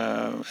because,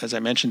 as I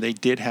mentioned, they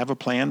did have a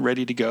plan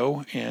ready to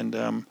go, and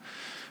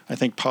I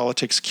think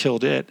politics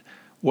killed it.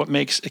 What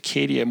makes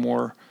Acadia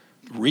more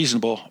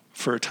reasonable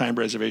for a time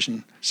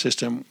reservation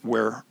system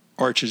where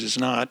Arches is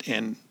not,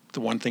 and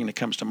the one thing that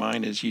comes to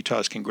mind is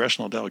Utah's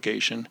congressional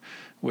delegation,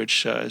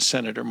 which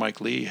Senator Mike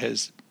Lee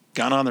has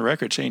gone on the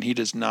record saying he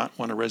does not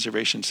want a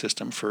reservation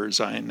system for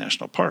Zion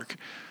National Park.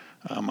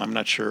 I'm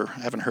not sure,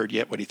 I haven't heard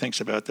yet what he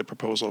thinks about the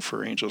proposal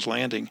for Angel's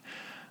Landing,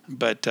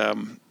 but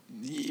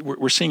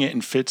we're seeing it in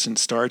fits and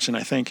starts, and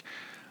I think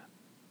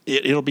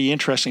it'll be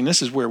interesting.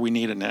 This is where we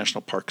need a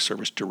National Park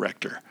Service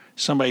director,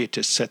 somebody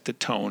to set the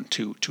tone,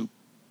 to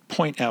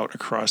point out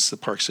across the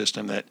park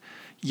system that,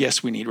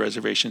 yes, we need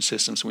reservation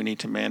systems, we need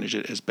to manage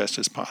it as best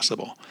as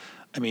possible.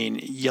 I mean,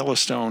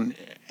 Yellowstone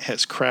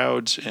has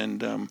crowds,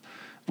 and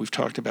we've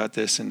talked about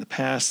this in the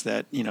past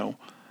that,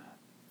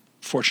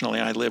 fortunately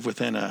I live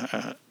within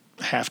a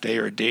half day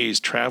or a day's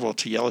travel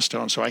to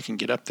Yellowstone, so I can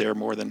get up there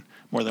more than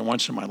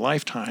once in my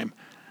lifetime.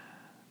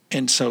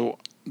 And so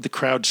the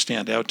crowds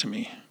stand out to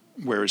me,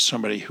 whereas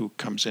somebody who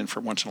comes in for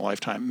once in a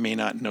lifetime may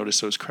not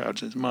notice those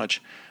crowds as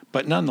much.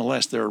 But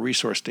nonetheless, there are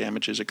resource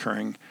damages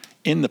occurring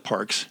in the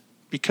parks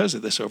because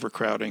of this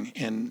overcrowding.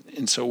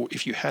 And so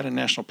if you had a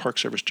National Park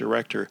Service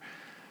director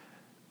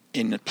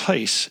in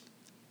place,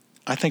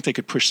 I think they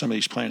could push some of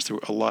these plans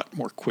through a lot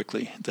more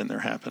quickly than they're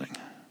happening.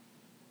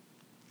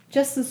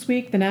 Just this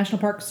week, the National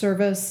Park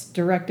Service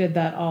directed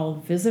that all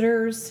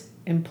visitors,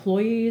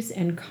 employees,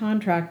 and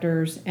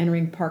contractors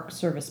entering Park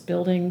Service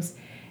buildings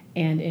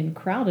and in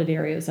crowded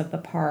areas of the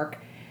park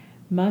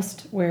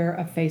must wear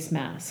a face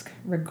mask,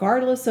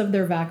 regardless of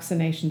their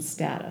vaccination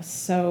status.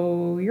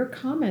 So, your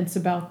comments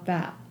about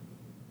that?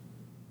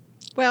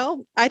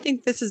 Well, I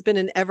think this has been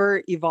an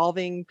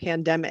ever-evolving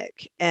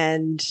pandemic,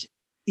 and,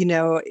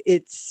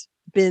 it's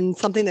been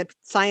something that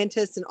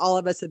scientists and all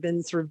of us have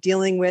been sort of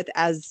dealing with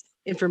as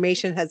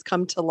information has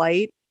come to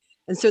light.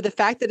 And so the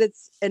fact that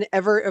it's an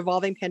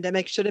ever-evolving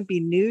pandemic shouldn't be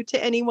new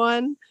to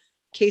anyone.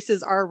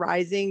 Cases are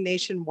rising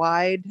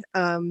nationwide.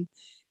 And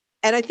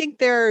I think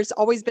there's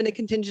always been a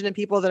contingent of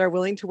people that are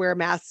willing to wear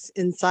masks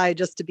inside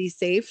just to be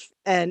safe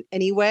and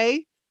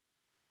anyway.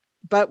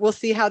 But we'll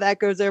see how that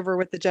goes over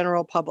with the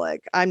general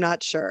public. I'm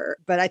not sure.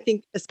 But I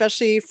think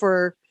especially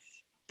for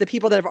the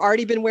people that have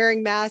already been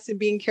wearing masks and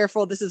being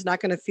careful, this is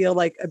not going to feel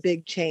like a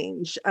big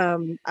change.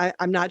 I'm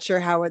not sure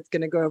how it's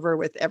going to go over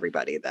with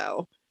everybody,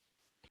 though.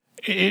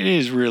 It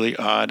is really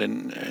odd.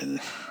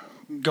 And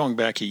going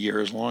back a year,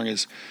 as long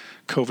as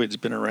COVID's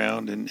been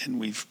around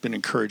and we've been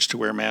encouraged to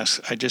wear masks,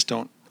 I just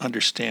don't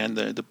understand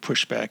the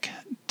pushback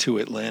to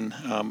it, Lynn.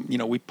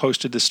 We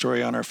posted this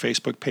story on our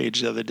Facebook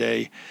page the other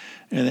day,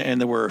 and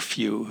there were a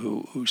few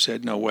who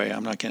said, no way,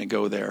 I'm not going to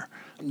go there.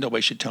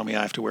 Nobody should tell me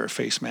I have to wear a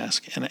face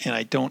mask. And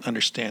I don't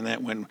understand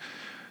that when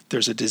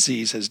there's a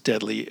disease as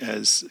deadly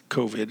as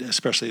COVID,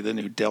 especially the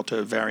new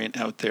Delta variant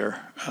out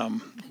there,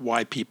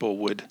 why people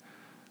would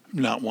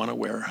not want to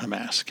wear a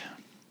mask.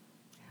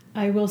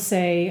 I will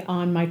say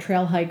on my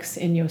trail hikes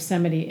in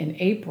Yosemite in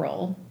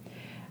April,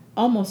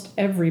 almost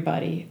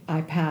everybody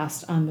I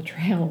passed on the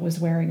trail was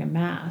wearing a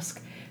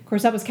mask. Of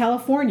course, that was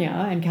California,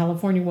 and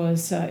California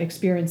was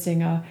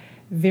experiencing a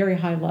very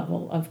high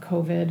level of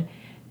COVID,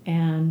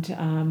 and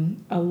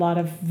a lot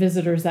of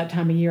visitors that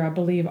time of year, I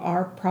believe,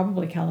 are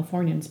probably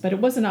Californians, but it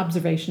was an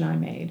observation I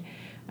made.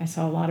 I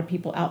saw a lot of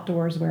people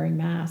outdoors wearing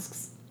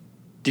masks.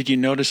 Did you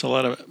notice a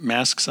lot of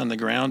masks on the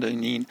ground? I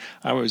mean,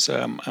 I was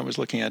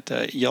looking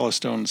at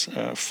Yellowstone's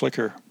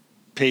Flickr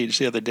page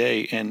the other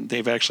day, and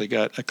they've actually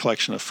got a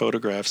collection of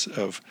photographs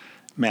of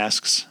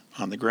masks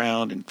on the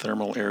ground in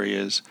thermal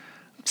areas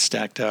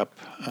stacked up.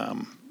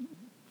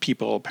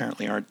 People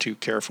apparently aren't too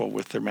careful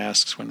with their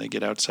masks when they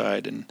get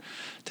outside and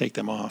take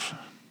them off.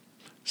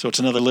 So it's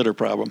another litter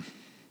problem.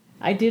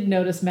 I did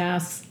notice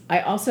masks.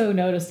 I also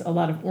noticed a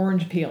lot of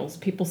orange peels.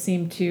 People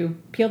seem to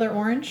peel their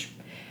orange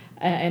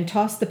and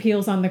toss the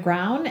peels on the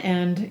ground,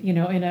 and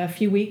in a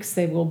few weeks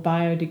they will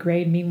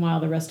biodegrade.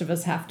 Meanwhile, the rest of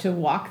us have to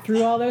walk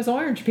through all those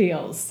orange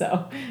peels.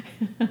 So,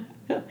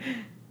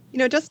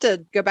 just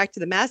to go back to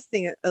the mask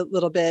thing a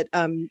little bit,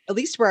 at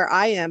least where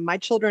I am, my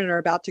children are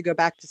about to go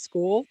back to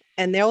school,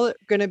 and they're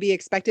going to be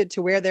expected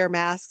to wear their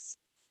masks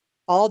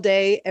all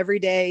day, every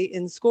day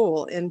in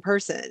school, in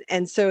person.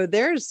 And so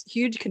there's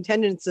huge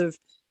contingents of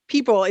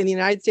people in the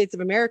United States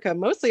of America,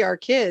 mostly our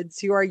kids,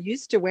 who are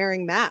used to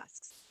wearing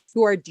masks,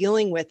 who are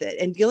dealing with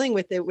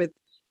it with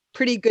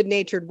pretty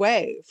good-natured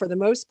way for the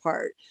most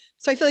part.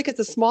 So I feel like it's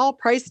a small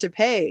price to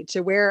pay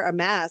to wear a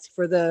mask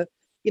for the,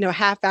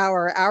 half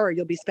hour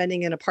you'll be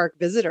spending in a park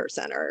visitor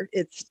center.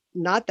 It's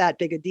not that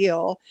big a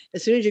deal.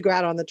 As soon as you go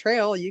out on the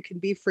trail, you can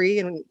be free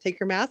and take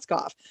your mask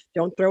off.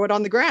 Don't throw it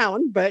on the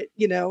ground, but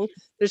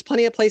there's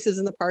plenty of places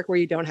in the park where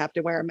you don't have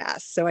to wear a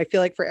mask. So I feel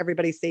like for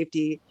everybody's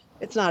safety,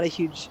 it's not a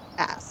huge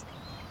ask.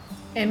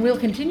 And we'll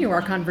continue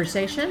our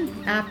conversation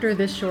after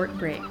this short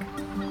break.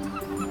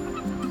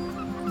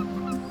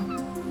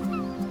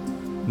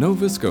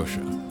 Nova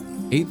Scotia.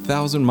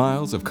 8,000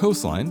 miles of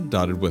coastline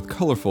dotted with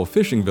colorful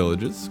fishing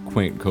villages,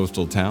 quaint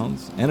coastal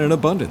towns, and an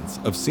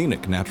abundance of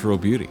scenic natural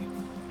beauty.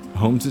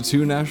 Home to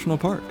 2 national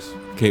parks,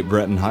 Cape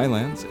Breton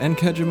Highlands and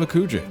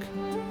Kejimkujik.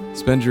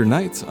 Spend your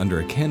nights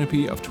under a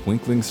canopy of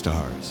twinkling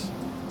stars.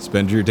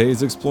 Spend your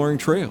days exploring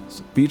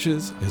trails,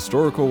 beaches,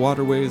 historical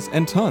waterways,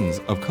 and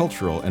tons of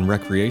cultural and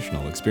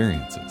recreational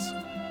experiences.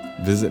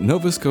 Visit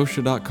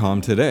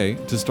novascotia.com today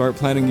to start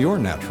planning your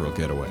natural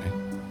getaway.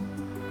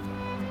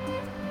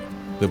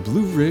 The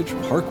Blue Ridge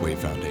Parkway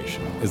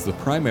Foundation is the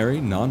primary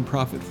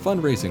nonprofit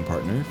fundraising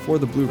partner for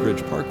the Blue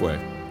Ridge Parkway.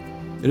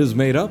 It is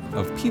made up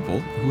of people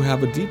who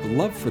have a deep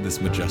love for this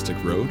majestic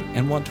road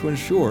and want to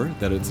ensure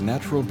that its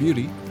natural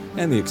beauty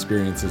and the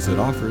experiences it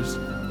offers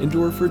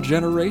endure for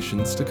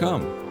generations to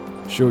come.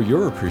 Show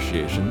your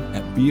appreciation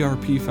at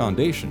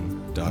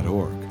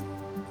brpfoundation.org.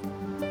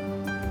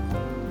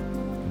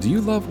 Do you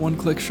love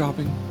one-click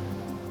shopping?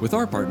 With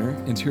our partner,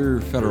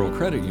 Interior Federal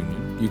Credit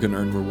Union, you can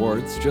earn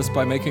rewards just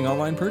by making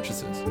online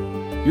purchases.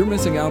 You're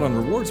missing out on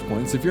rewards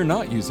points if you're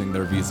not using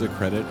their Visa,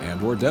 credit,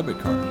 and/or debit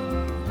card.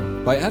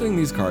 By adding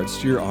these cards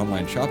to your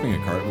online shopping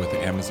cart with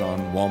Amazon,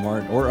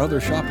 Walmart, or other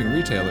shopping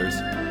retailers,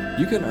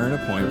 you can earn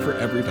a point for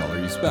every dollar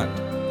you spend.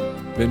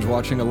 Binge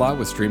watching a lot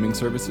with streaming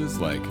services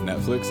like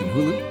Netflix and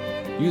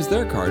Hulu? Use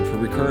their card for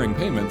recurring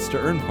payments to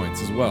earn points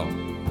as well.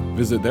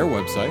 Visit their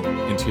website,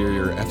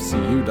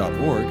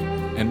 interiorfcu.org,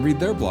 and read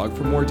their blog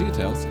for more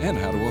details and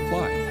how to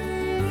apply.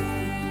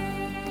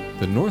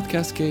 The North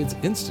Cascades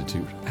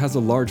Institute has a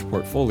large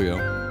portfolio,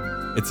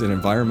 It's an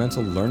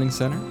environmental learning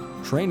center,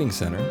 training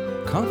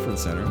center,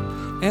 conference center,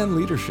 and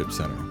leadership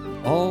center,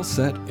 all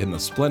set in the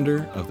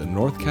splendor of the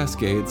North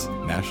Cascades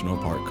National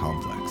Park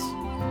Complex.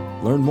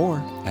 Learn more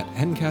at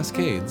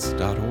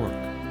ncascades.org.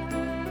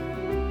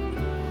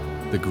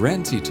 The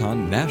Grand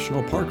Teton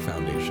National Park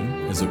Foundation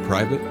is a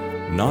private,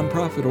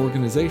 nonprofit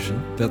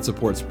organization that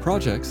supports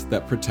projects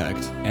that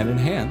protect and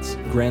enhance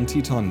Grand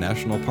Teton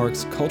National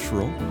Park's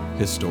cultural,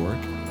 historic,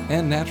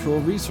 and natural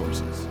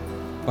resources.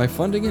 By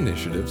funding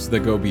initiatives that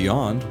go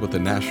beyond what the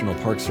National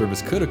Park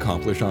Service could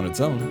accomplish on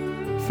its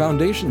own,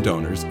 foundation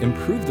donors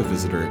improve the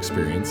visitor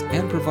experience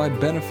and provide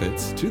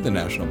benefits to the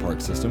National Park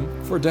System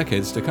for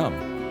decades to come.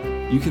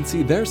 You can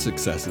see their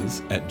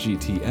successes at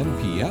gtnpf.org.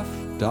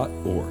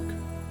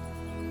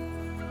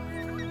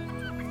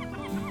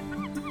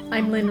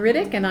 I'm Lynn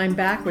Riddick, and I'm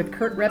back with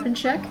Kurt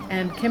Repenchek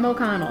and Kim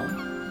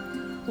O'Connell.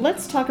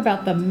 Let's talk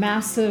about the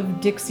massive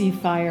Dixie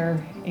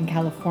Fire in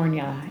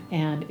California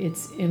and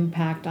its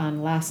impact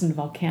on Lassen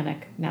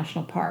Volcanic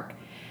National Park.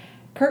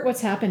 Kurt,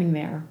 what's happening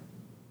there?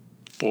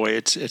 Boy,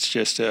 it's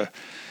just a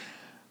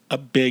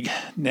big,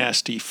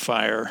 nasty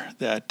fire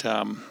that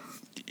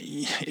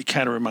it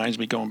kind of reminds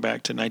me going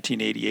back to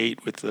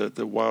 1988 with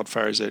the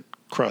wildfires that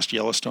crossed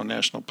Yellowstone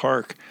National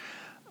Park.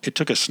 It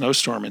took a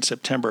snowstorm in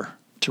September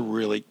to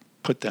really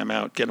put them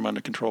out, get them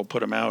under control,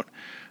 put them out.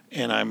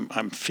 And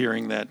I'm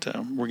fearing that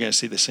we're going to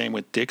see the same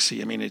with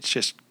Dixie. I mean, it's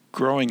just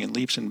growing in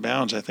leaps and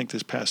bounds. I think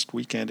this past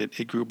weekend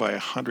it grew by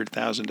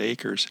 100,000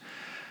 acres.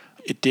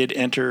 It did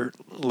enter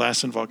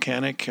Lassen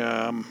Volcanic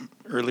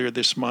earlier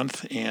this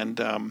month,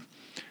 and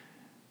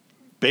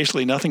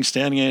basically nothing's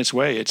standing in its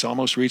way. It's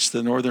almost reached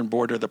the northern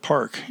border of the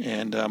park,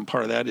 and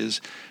part of that is,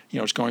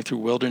 it's going through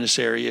wilderness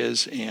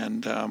areas,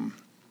 and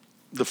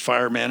the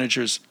fire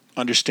managers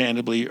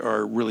understandably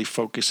are really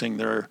focusing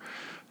their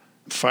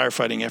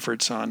firefighting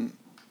efforts on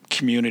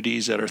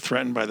communities that are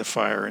threatened by the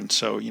fire. And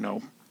so,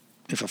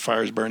 if a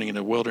fire is burning in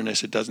the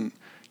wilderness, it doesn't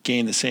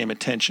gain the same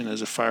attention as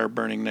a fire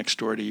burning next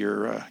door to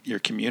your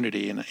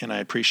community. And I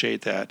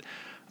appreciate that.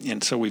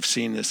 And so we've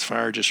seen this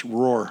fire just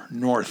roar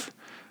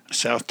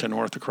south to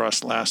north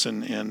across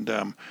Lassen.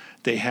 And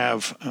they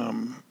have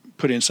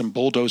put in some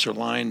bulldozer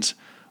lines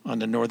on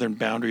the northern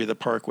boundary of the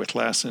park with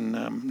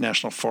Lassen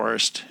National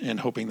Forest, and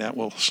hoping that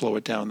will slow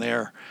it down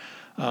there.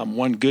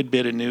 One good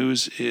bit of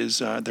news is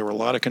there were a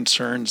lot of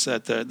concerns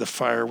that the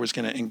fire was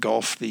going to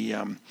engulf the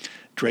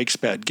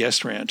Drakesbad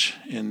Guest Ranch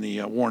in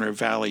the Warner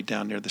Valley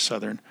down near the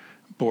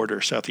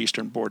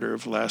southeastern border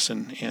of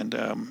Lassen, and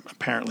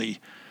apparently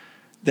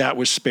that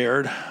was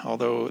spared,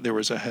 although there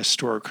was a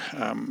historic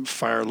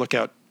fire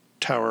lookout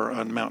tower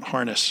on Mount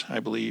Harness, I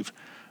believe,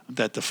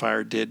 that the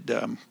fire did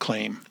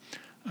claim.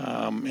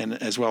 And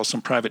as well as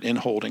some private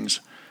inholdings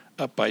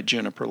up by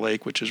Juniper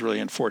Lake, which is really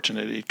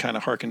unfortunate. It kind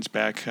of harkens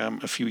back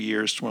a few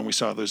years to when we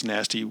saw those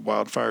nasty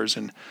wildfires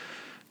in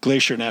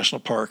Glacier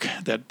National Park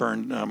that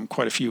burned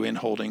quite a few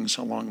inholdings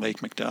along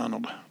Lake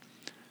McDonald.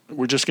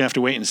 We're just going to have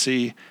to wait and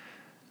see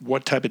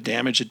what type of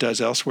damage it does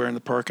elsewhere in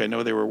the park. I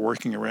know they were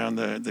working around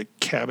the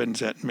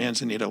cabins at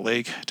Manzanita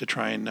Lake to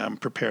try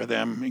and prepare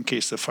them in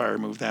case the fire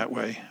moved that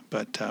way.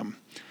 But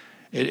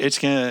it's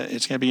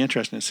gonna be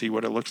interesting to see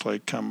what it looks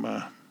like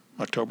come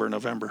October,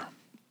 November.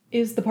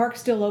 Is the park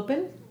still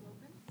open?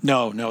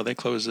 No, they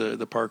closed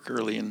the park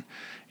early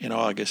in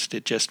August.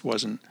 It just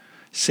wasn't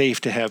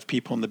safe to have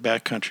people in the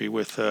backcountry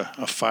with a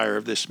fire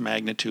of this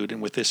magnitude and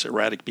with this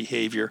erratic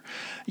behavior,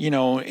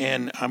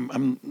 and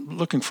I'm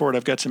looking forward.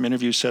 I've got some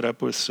interviews set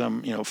up with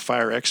some,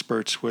 fire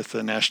experts with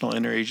the National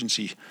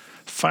Interagency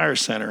Fire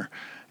Center,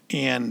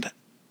 and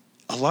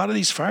a lot of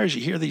these fires,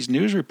 you hear these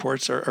news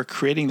reports are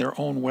creating their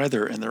own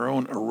weather and their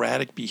own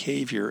erratic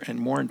behavior and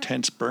more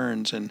intense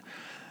burns. And,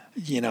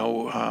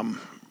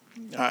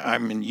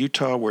 I'm in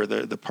Utah where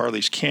the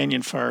Parley's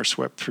Canyon fire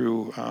swept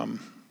through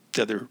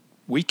the other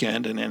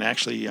weekend. And then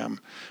actually,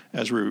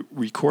 as we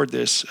record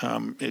this,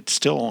 it's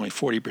still only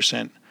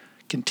 40%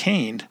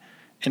 contained.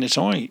 And it's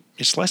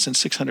less than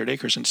 600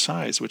 acres in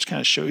size, which kind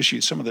of shows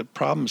you some of the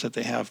problems that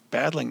they have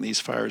battling these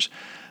fires.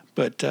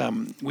 But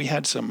we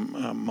had some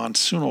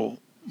monsoonal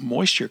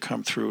moisture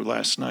come through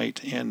last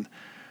night, and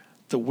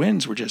the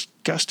winds were just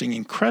gusting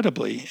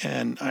incredibly.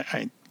 And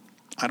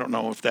I don't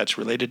know if that's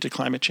related to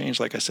climate change.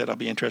 Like I said, I'll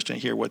be interested to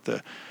hear what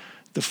the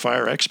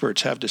fire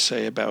experts have to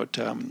say about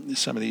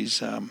some of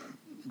these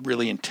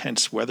really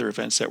intense weather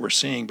events that we're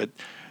seeing. But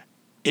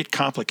it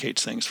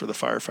complicates things for the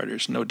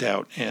firefighters, no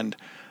doubt. And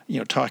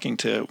talking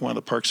to one of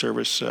the Park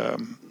Service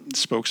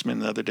spokesmen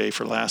the other day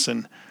for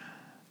Lassen,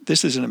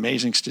 this is an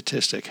amazing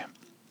statistic.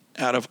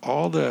 Out of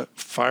all the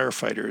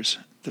firefighters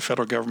the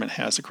federal government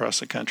has across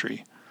the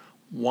country,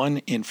 1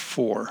 in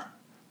 4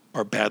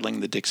 are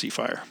battling the Dixie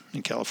Fire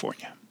in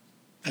California.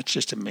 That's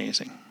just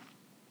amazing.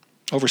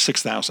 Over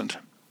 6,000.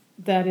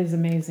 That is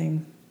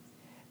amazing.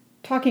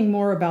 Talking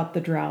more about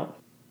the drought,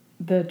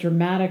 the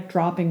dramatic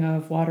dropping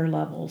of water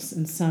levels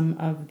in some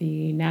of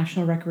the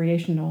national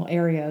recreational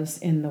areas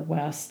in the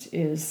West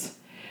is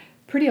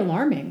pretty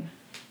alarming.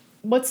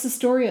 What's the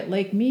story at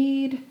Lake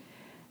Mead,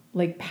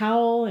 Lake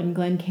Powell, and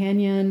Glen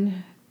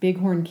Canyon?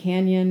 Bighorn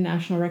Canyon,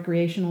 national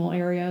recreational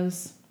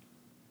areas?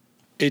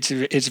 It's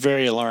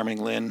very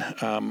alarming, Lynn.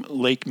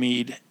 Lake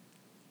Mead,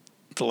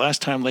 the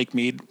last time Lake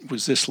Mead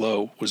was this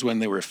low was when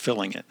they were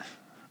filling it.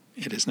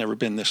 It has never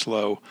been this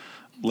low.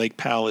 Lake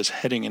Powell is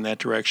heading in that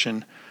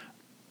direction.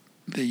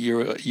 The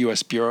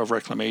U.S. Bureau of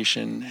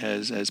Reclamation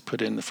has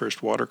put in the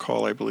first water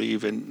call, I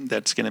believe, and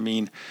that's going to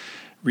mean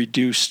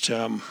reduced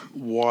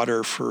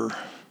water for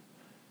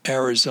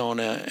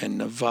Arizona and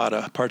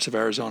Nevada, parts of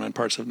Arizona and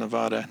parts of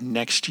Nevada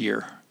next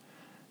year.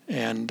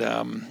 And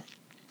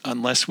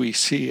unless we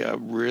see a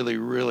really,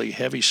 really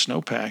heavy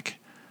snowpack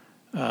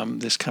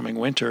this coming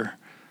winter,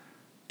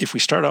 if we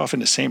start off in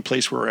the same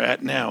place where we're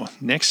at now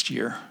next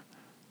year,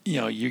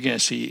 you're going to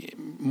see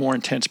more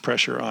intense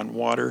pressure on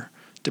water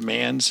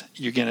demands.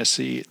 You're going to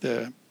see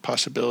the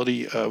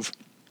possibility of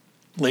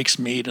Lakes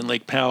Mead and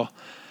Lake Powell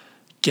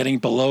getting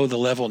below the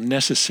level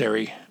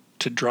necessary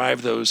to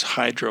drive those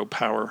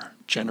hydropower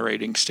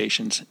generating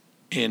stations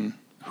in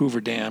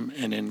Hoover Dam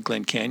and in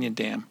Glen Canyon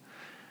Dam.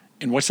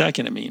 And what's that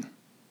going to mean?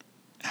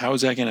 How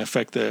is that going to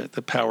affect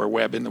the power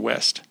web in the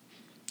West?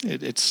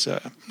 It's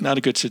not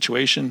a good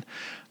situation.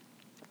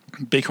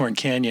 Bighorn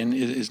Canyon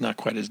is not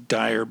quite as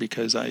dire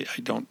because I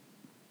don't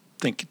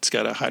think it's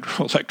got a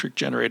hydroelectric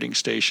generating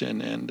station,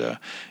 and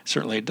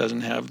certainly it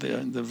doesn't have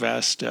the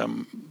vast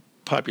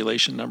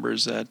population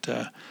numbers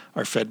that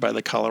are fed by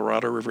the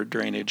Colorado River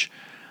drainage.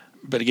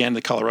 But again,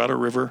 the Colorado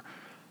River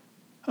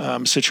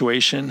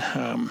situation,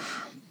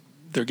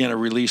 they're going to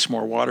release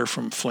more water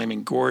from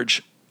Flaming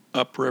Gorge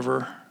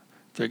upriver.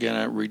 They're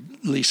going to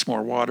release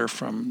more water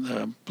from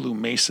the Blue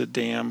Mesa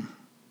Dam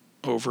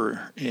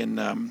over in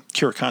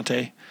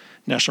Curacante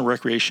National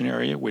Recreation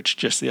Area, which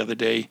just the other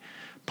day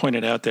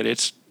pointed out that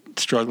it's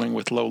struggling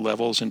with low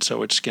levels, and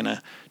so it's going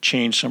to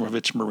change some of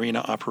its marina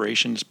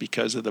operations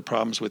because of the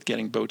problems with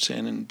getting boats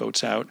in and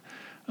boats out.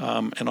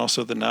 And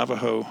also the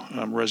Navajo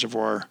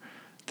Reservoir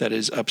that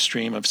is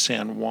upstream of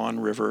San Juan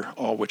River,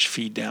 all which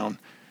feed down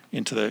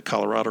into the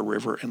Colorado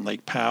River and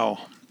Lake Powell.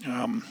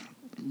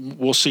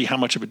 We'll see how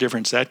much of a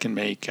difference that can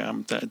make.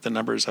 The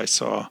numbers I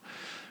saw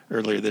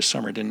earlier this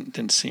summer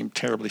didn't seem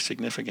terribly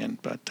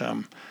significant, but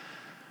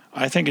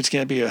I think it's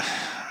going to be a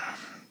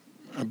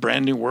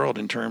brand new world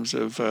in terms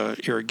of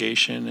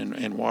irrigation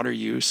and water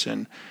use.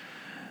 And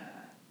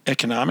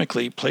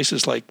economically,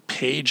 places like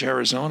Page,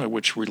 Arizona,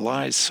 which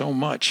relies so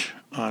much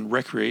on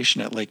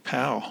recreation at Lake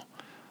Powell,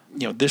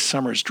 this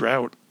summer's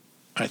drought,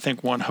 I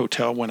think one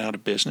hotel went out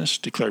of business,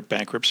 declared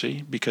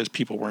bankruptcy because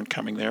people weren't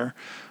coming there.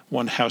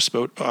 One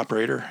houseboat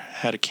operator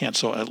had to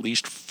cancel at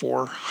least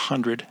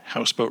 400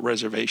 houseboat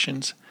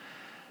reservations.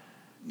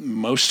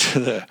 Most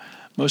of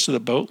the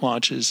boat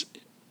launches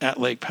at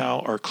Lake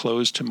Powell are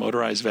closed to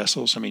motorized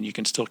vessels. I mean, you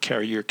can still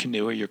carry your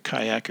canoe or your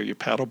kayak or your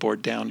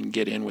paddleboard down and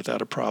get in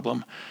without a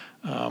problem.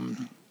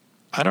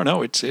 I don't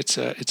know. It's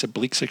a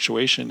bleak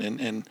situation,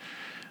 and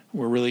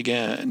we're really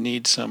gonna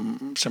need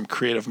some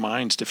creative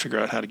minds to figure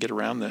out how to get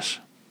around this.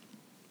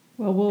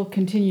 Well, we'll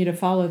continue to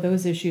follow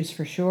those issues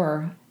for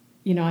sure.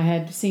 I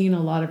had seen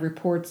a lot of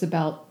reports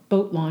about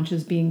boat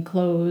launches being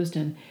closed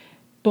and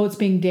boats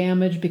being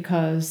damaged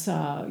because,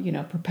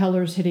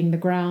 propellers hitting the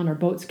ground or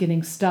boats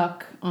getting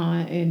stuck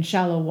in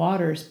shallow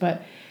waters.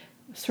 But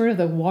sort of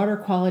the water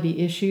quality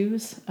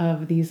issues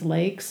of these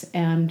lakes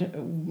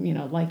and,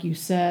 like you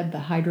said, the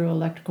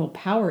hydroelectrical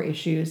power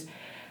issues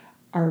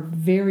are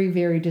very,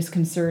 very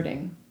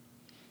disconcerting.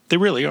 They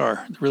really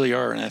are.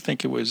 And I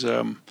think it was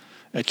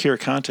at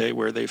Curacante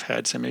where they've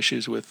had some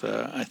issues with,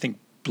 I think,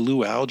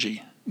 blue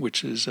algae,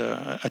 which is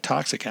a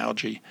toxic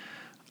algae.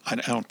 I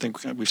don't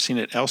think we've seen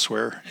it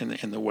elsewhere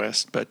in the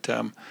West, but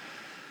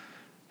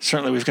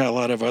certainly we've got a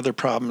lot of other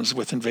problems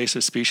with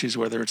invasive species,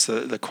 whether it's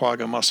the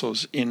quagga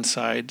mussels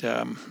inside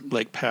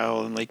Lake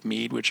Powell and Lake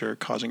Mead, which are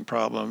causing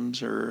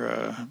problems,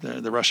 or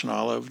the Russian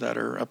olive that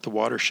are up the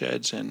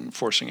watersheds and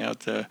forcing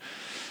out the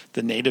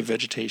native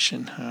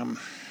vegetation.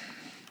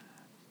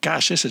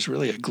 Gosh, this is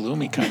really a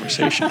gloomy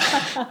conversation.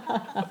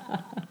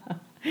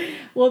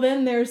 Well,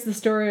 then there's the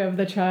story of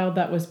the child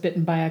that was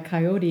bitten by a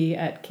coyote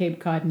at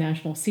Cape Cod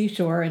National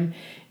Seashore. And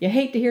you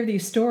hate to hear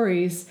these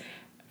stories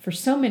for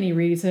so many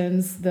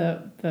reasons,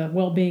 the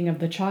well-being of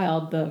the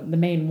child, the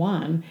main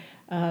one.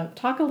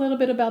 Talk a little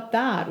bit about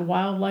that,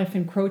 wildlife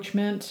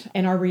encroachment,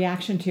 and our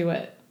reaction to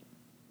it.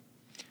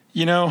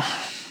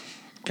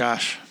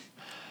 Gosh,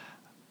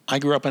 I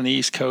grew up on the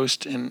East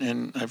Coast,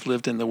 and I've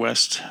lived in the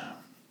West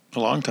a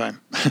long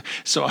time.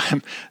 So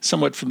I'm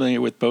somewhat familiar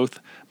with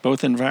both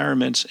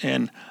environments,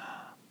 and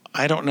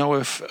I don't know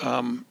if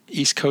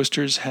East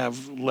Coasters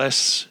have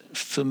less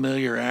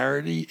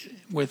familiarity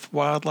with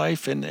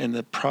wildlife and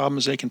the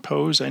problems they can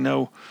pose.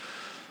 You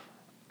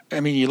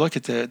look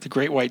at the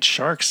great white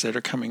sharks that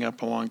are coming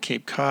up along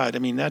Cape Cod.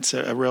 That's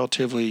a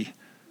relatively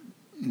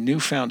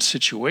newfound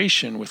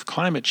situation with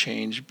climate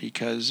change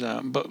because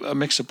but a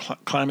mix of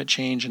climate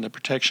change and the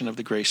protection of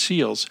the gray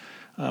seals.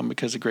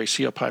 Because the gray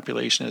seal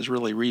population has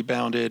really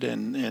rebounded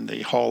and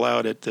they haul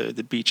out at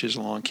the beaches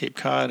along Cape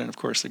Cod. And, of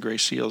course, the gray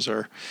seals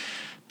are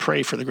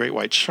prey for the great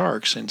white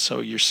sharks. And so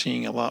you're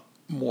seeing a lot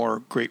more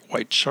great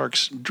white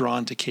sharks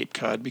drawn to Cape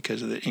Cod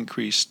because of the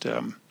increased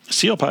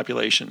seal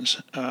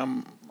populations.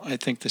 I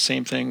think the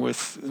same thing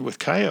with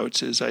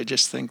coyotes is I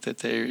just think that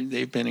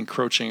they've been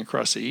encroaching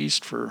across the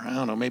east for, I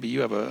don't know, maybe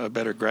you have a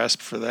better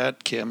grasp for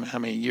that, Kim, how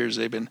many years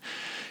they've been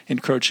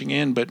encroaching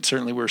in, but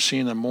certainly we're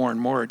seeing them more and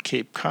more at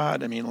Cape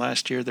Cod. I mean,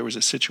 last year there was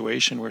a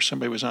situation where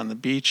somebody was on the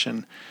beach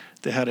and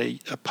they had a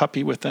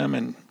puppy with them,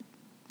 and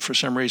for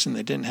some reason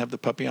they didn't have the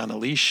puppy on a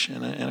leash,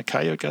 and a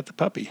coyote got the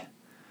puppy.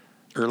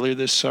 Earlier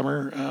this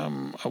summer,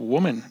 a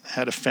woman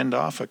had to fend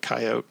off a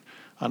coyote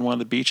on one of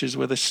the beaches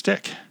with a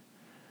stick.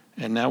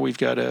 And now we've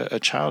got a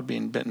child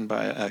being bitten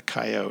by a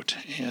coyote.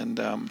 And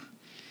I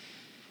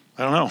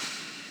don't know,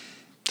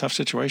 tough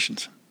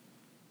situations.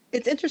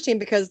 It's interesting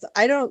because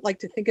I don't like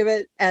to think of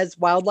it as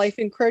wildlife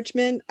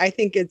encroachment. I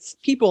think it's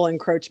people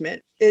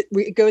encroachment.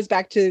 It goes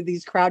back to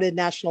these crowded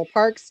national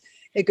parks.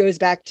 It goes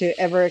back to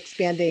ever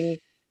expanding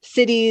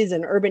cities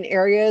and urban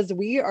areas.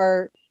 We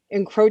are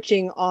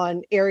encroaching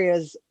on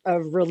areas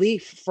of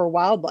relief for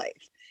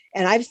wildlife.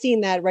 And I've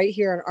seen that right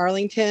here in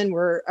Arlington.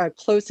 We're a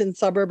close-in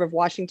suburb of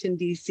Washington,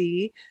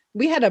 D.C.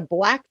 We had a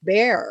black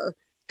bear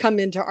come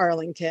into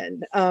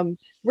Arlington.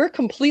 We're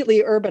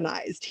completely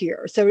urbanized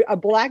here. So a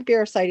black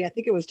bear sighting, I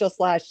think it was just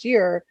last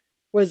year,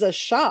 was a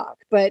shock.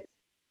 But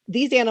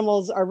these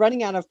animals are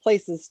running out of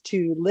places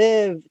to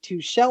live, to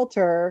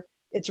shelter.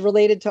 It's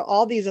related to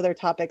all these other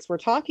topics we're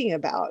talking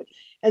about.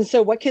 And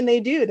so what can they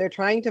do? They're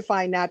trying to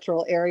find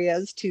natural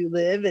areas to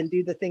live and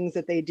do the things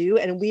that they do.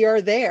 And we are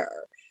there.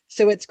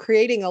 So it's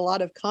creating a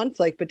lot of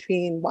conflict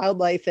between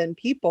wildlife and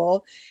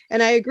people.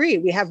 And I agree,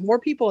 we have more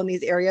people in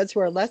these areas who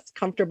are less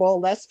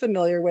comfortable, less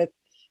familiar with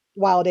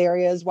wild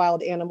areas,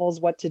 wild animals,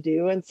 what to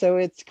do. And so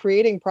it's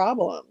creating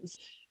problems.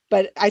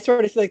 But I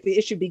sort of feel like the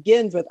issue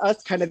begins with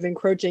us kind of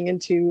encroaching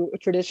into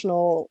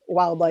traditional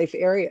wildlife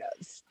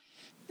areas.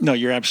 No,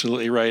 you're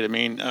absolutely right. I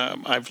mean,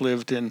 I've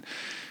lived in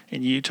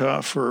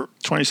Utah for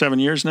 27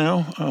 years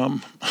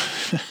now.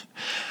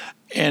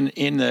 And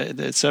in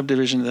the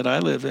subdivision that I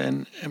live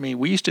in, I mean,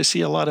 we used to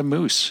see a lot of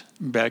moose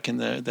back in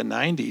the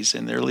 90s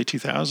and the early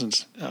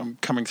 2000s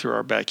coming through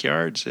our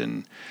backyards.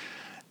 And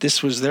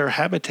this was their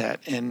habitat.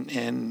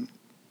 And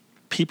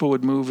people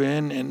would move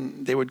in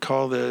and they would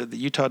call the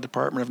Utah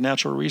Department of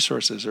Natural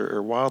Resources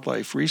or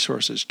Wildlife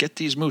Resources, get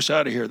these moose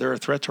out of here. They're a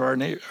threat to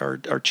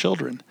our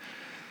children.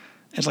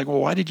 And it's like, well,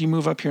 why did you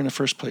move up here in the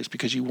first place?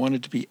 Because you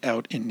wanted to be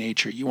out in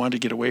nature. You wanted to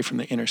get away from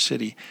the inner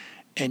city.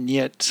 And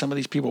yet some of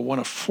these people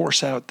want to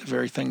force out the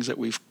very things that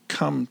we've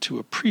come to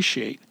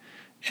appreciate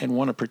and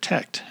want to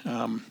protect. I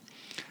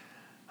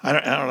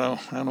don't know.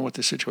 I don't know what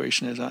the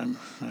situation is. I'm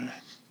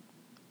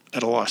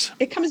at a loss.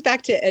 It comes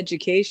back to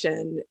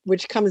education,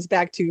 which comes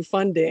back to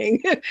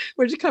funding,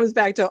 which comes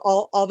back to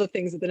all the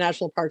things that the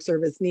National Park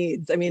Service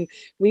needs. I mean,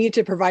 we need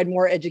to provide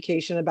more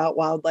education about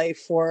wildlife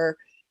for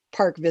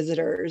park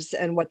visitors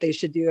and what they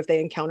should do if they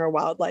encounter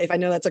wildlife. I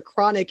know that's a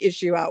chronic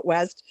issue out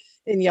west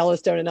in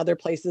Yellowstone and other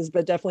places,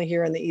 but definitely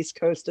here on the East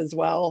Coast as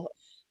well.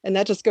 And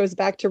that just goes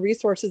back to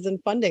resources and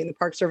funding. The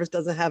Park Service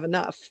doesn't have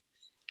enough,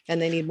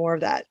 and they need more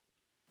of that.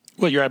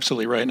 Well, you're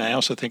absolutely right. And I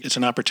also think it's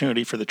an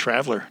opportunity for the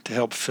traveler to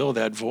help fill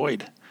that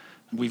void.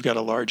 We've got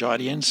a large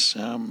audience.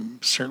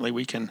 Certainly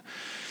we can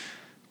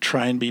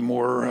try and be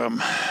more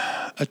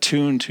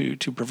attuned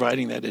to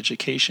providing that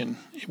education,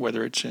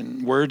 whether it's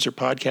in words or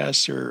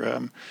podcasts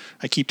or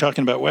I keep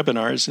talking about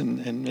webinars,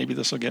 and maybe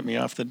this will get me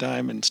off the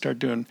dime and start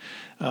doing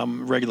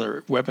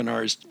regular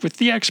webinars with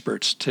the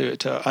experts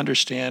to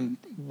understand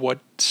what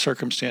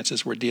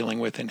circumstances we're dealing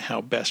with and how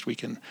best we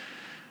can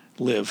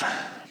live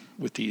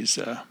with these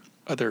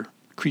other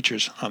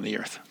creatures on the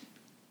earth.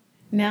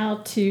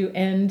 Now to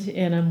end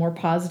in a more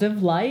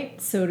positive light,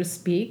 so to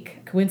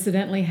speak,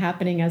 coincidentally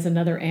happening as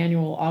another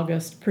annual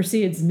August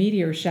Perseids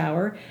meteor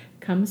shower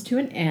comes to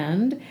an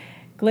end.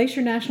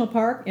 Glacier National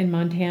Park in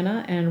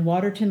Montana and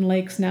Waterton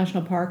Lakes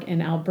National Park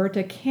in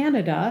Alberta,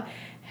 Canada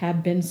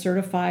have been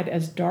certified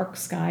as dark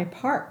sky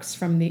parks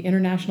from the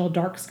International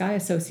Dark Sky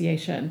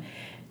Association.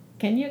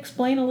 Can you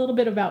explain a little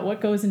bit about what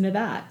goes into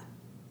that?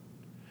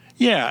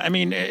 Yeah, I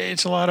mean,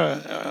 it's a lot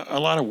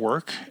of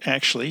work,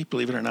 actually,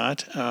 believe it or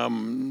not.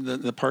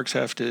 The parks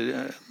have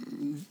to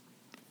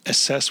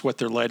assess what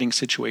their lighting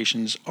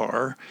situations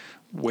are,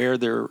 where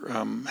they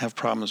have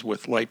problems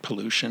with light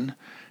pollution,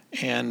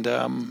 and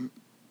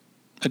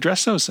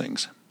address those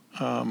things.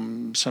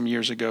 Some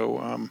years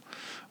ago,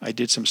 I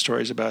did some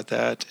stories about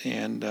that,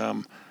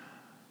 and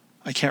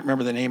I can't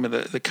remember the name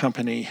of the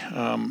company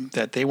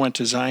that they went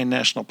to Zion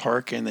National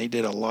Park, and they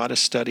did a lot of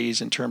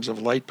studies in terms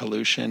of light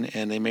pollution,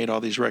 and they made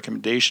all these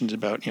recommendations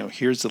about,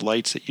 here's the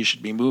lights that you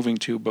should be moving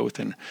to, both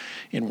in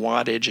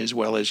wattage as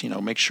well as,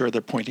 make sure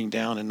they're pointing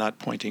down and not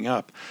pointing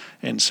up.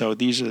 And so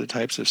these are the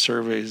types of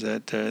surveys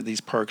that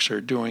these parks are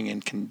doing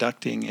and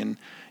conducting and,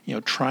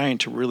 trying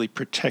to really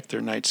protect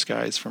their night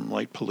skies from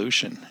light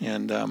pollution.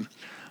 And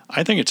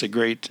I think it's a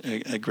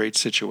great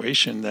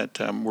situation that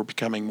we're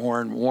becoming more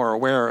and more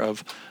aware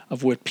of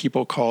what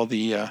people call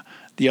the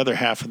other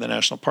half of the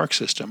national park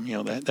system.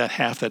 That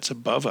half that's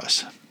above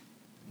us.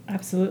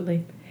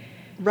 Absolutely.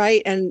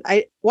 Right. And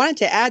I wanted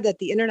to add that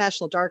the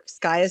International Dark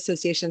Sky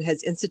Association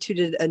has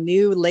instituted a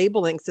new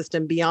labeling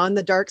system beyond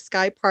the dark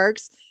sky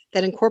parks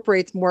that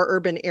incorporates more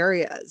urban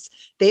areas.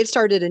 They've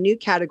started a new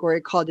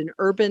category called an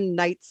urban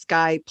night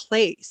sky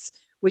place,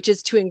 which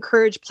is to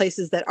encourage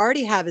places that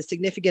already have a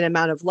significant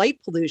amount of light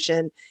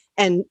pollution,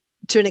 and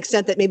to an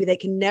extent that maybe they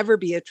can never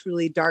be a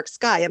truly dark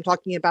sky. I'm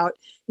talking about,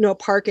 a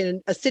park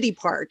in a city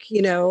park,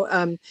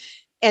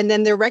 and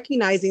then they're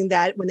recognizing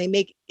that when they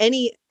make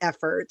any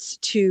efforts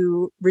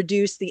to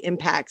reduce the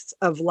impacts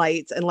of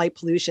lights and light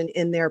pollution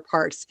in their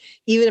parks,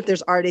 even if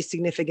there's already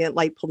significant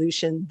light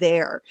pollution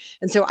there.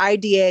 And so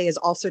IDA is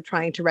also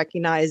trying to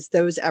recognize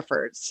those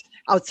efforts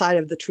outside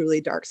of the truly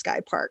dark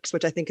sky parks,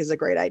 which I think is a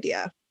great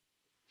idea.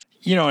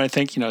 I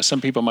think, some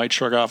people might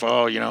shrug off,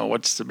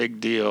 what's the big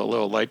deal? A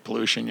little light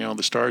pollution,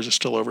 the stars are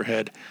still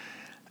overhead.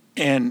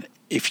 And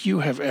if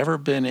you have ever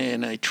been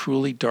in a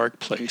truly dark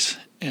place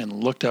and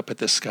looked up at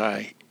the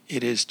sky,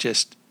 it is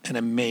just an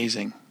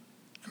amazing,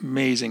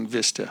 amazing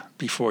vista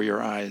before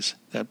your eyes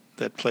that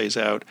plays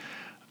out.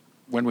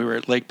 When we were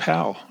at Lake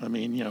Powell,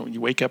 you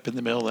wake up in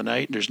the middle of the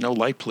night and there's no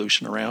light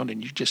pollution around,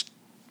 and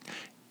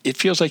it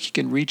feels like you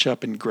can reach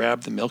up and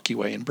grab the Milky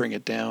Way and bring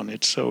it down.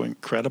 It's so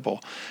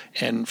incredible.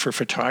 And for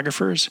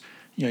photographers,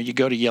 you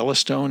go to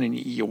Yellowstone and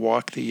you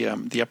walk the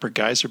Upper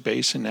Geyser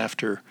Basin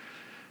after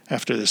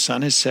the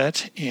sun is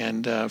set,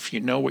 and if you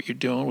know what you're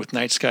doing with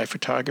night sky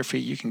photography,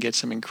 you can get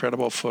some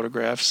incredible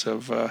photographs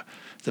of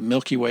the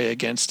Milky Way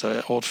against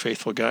Old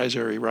Faithful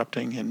Geyser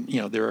erupting. And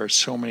there are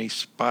so many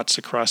spots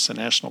across the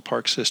national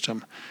park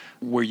system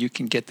where you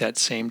can get that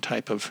same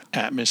type of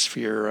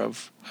atmosphere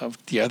of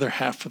the other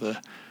half of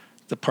the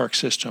park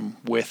system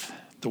with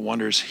the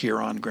wonders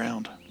here on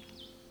ground.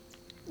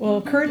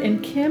 Well, Kurt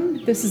and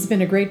Kim, this has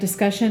been a great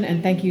discussion,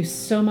 and thank you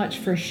so much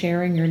for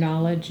sharing your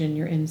knowledge and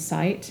your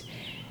insight.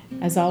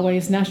 As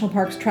always, National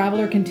Parks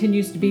Traveler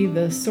continues to be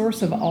the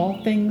source of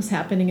all things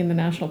happening in the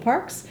national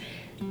parks,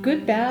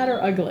 good, bad, or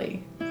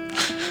ugly.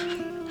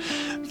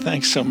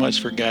 Thanks so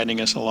much for guiding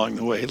us along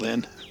the way,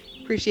 Lynn.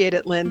 Appreciate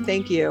it, Lynn.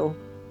 Thank you.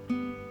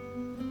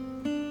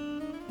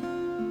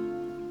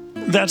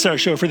 That's our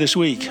show for this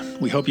week.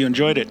 We hope you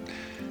enjoyed it.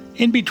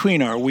 In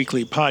between our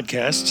weekly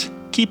podcasts,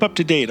 keep up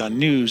to date on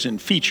news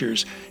and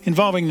features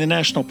involving the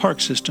National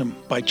Park System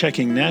by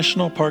checking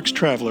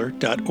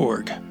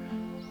nationalparkstraveler.org.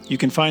 You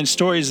can find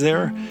stories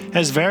there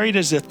as varied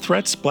as the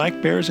threats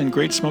Black Bears and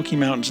Great Smoky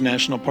Mountains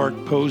National Park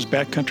pose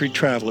backcountry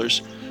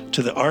travelers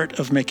to the art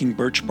of making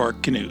birch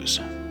bark canoes.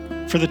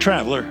 For The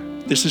Traveler,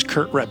 this is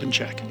Kurt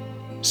Repenchak.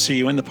 See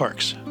you in the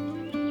parks.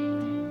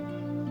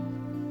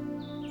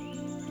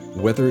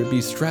 Whether it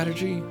be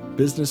strategy,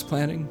 business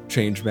planning,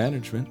 change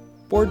management,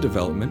 board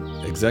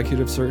development,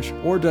 executive search,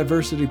 or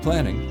diversity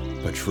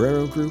planning,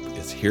 Potrero Group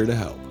is here to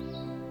help.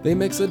 They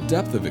mix a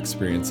depth of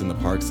experience in the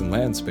parks and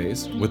land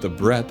space with a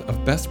breadth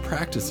of best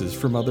practices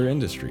from other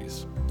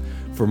industries.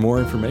 For more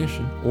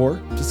information or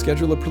to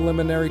schedule a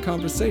preliminary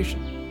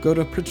conversation, go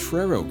to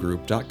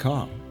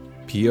potrerogroup.com,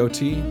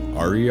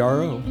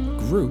 Potrero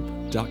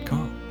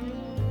group.com.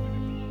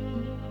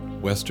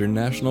 Western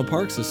National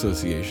Parks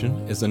Association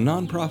is a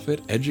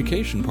nonprofit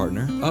education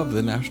partner of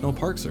the National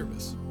Park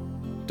Service.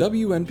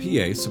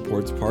 WNPA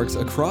supports parks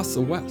across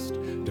the West,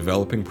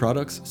 developing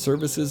products,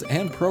 services,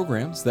 and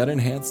programs that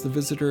enhance the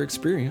visitor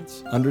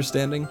experience,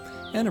 understanding,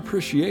 and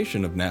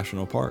appreciation of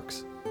national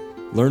parks.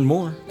 Learn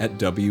more at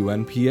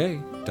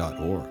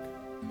WNPA.org.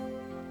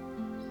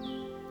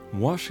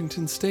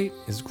 Washington State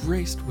is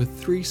graced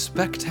with 3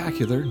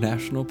 spectacular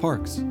national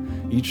parks,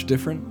 each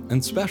different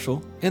and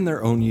special in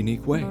their own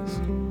unique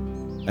ways.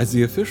 As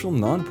the official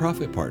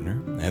nonprofit partner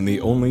and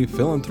the only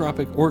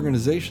philanthropic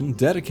organization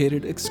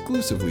dedicated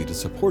exclusively to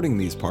supporting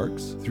these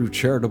parks through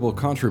charitable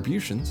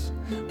contributions,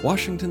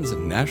 Washington's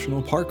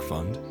National Park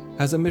Fund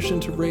has a mission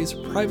to raise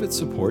private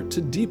support to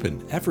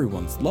deepen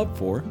everyone's love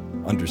for,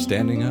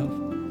 understanding of,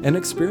 and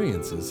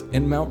experiences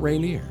in Mount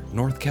Rainier,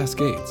 North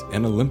Cascades,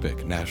 and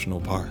Olympic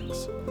National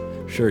Parks.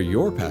 Share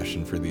your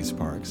passion for these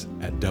parks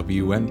at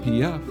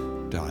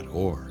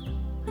WNPF.org.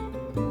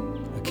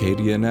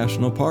 Acadia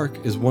National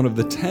Park is one of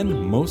the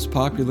 10 most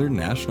popular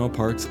national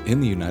parks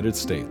in the United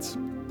States.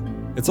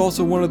 It's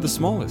also one of the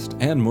smallest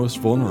and most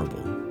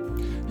vulnerable.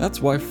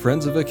 That's why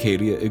Friends of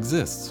Acadia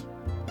exists.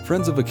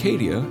 Friends of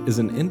Acadia is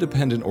an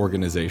independent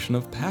organization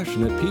of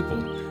passionate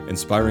people,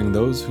 inspiring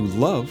those who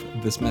love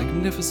this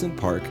magnificent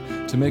park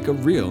to make a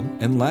real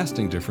and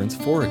lasting difference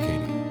for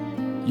Acadia.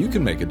 You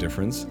can make a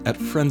difference at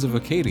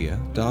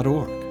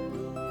friendsofacadia.org.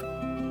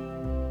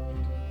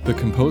 The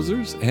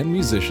composers and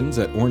musicians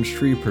at Orange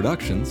Tree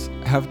Productions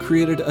have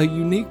created a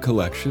unique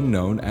collection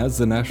known as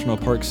the National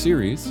Park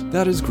Series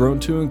that has grown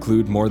to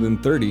include more than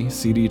 30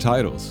 CD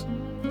titles.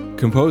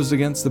 Composed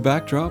against the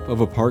backdrop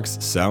of a park's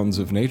sounds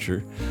of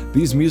nature,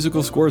 these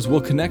musical scores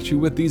will connect you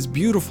with these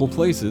beautiful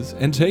places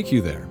and take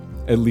you there,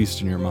 at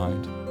least in your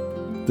mind.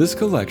 This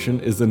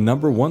collection is the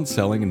 #1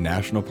 selling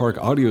national park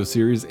audio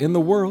series in the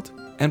world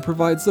and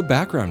provides the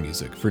background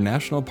music for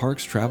National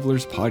Parks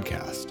Travelers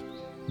podcast.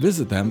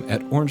 Visit them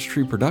at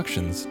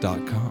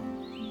orangetreeproductions.com.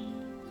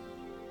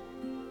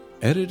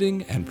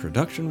 Editing and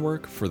production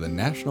work for the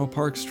National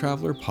Parks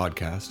Traveler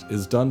podcast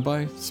is done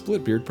by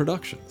Splitbeard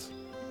Productions.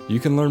 You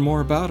can learn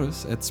more about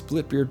us at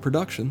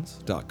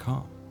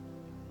splitbeardproductions.com.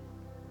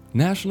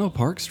 National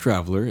Parks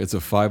Traveler is a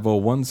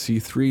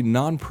 501c3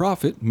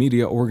 nonprofit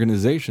media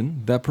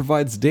organization that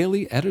provides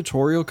daily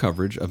editorial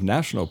coverage of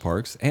national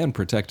parks and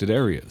protected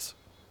areas.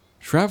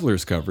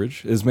 Traveler's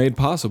coverage is made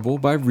possible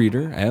by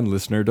reader and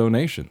listener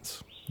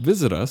donations.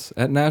 Visit us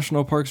at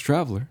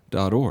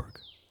nationalparkstraveler.org.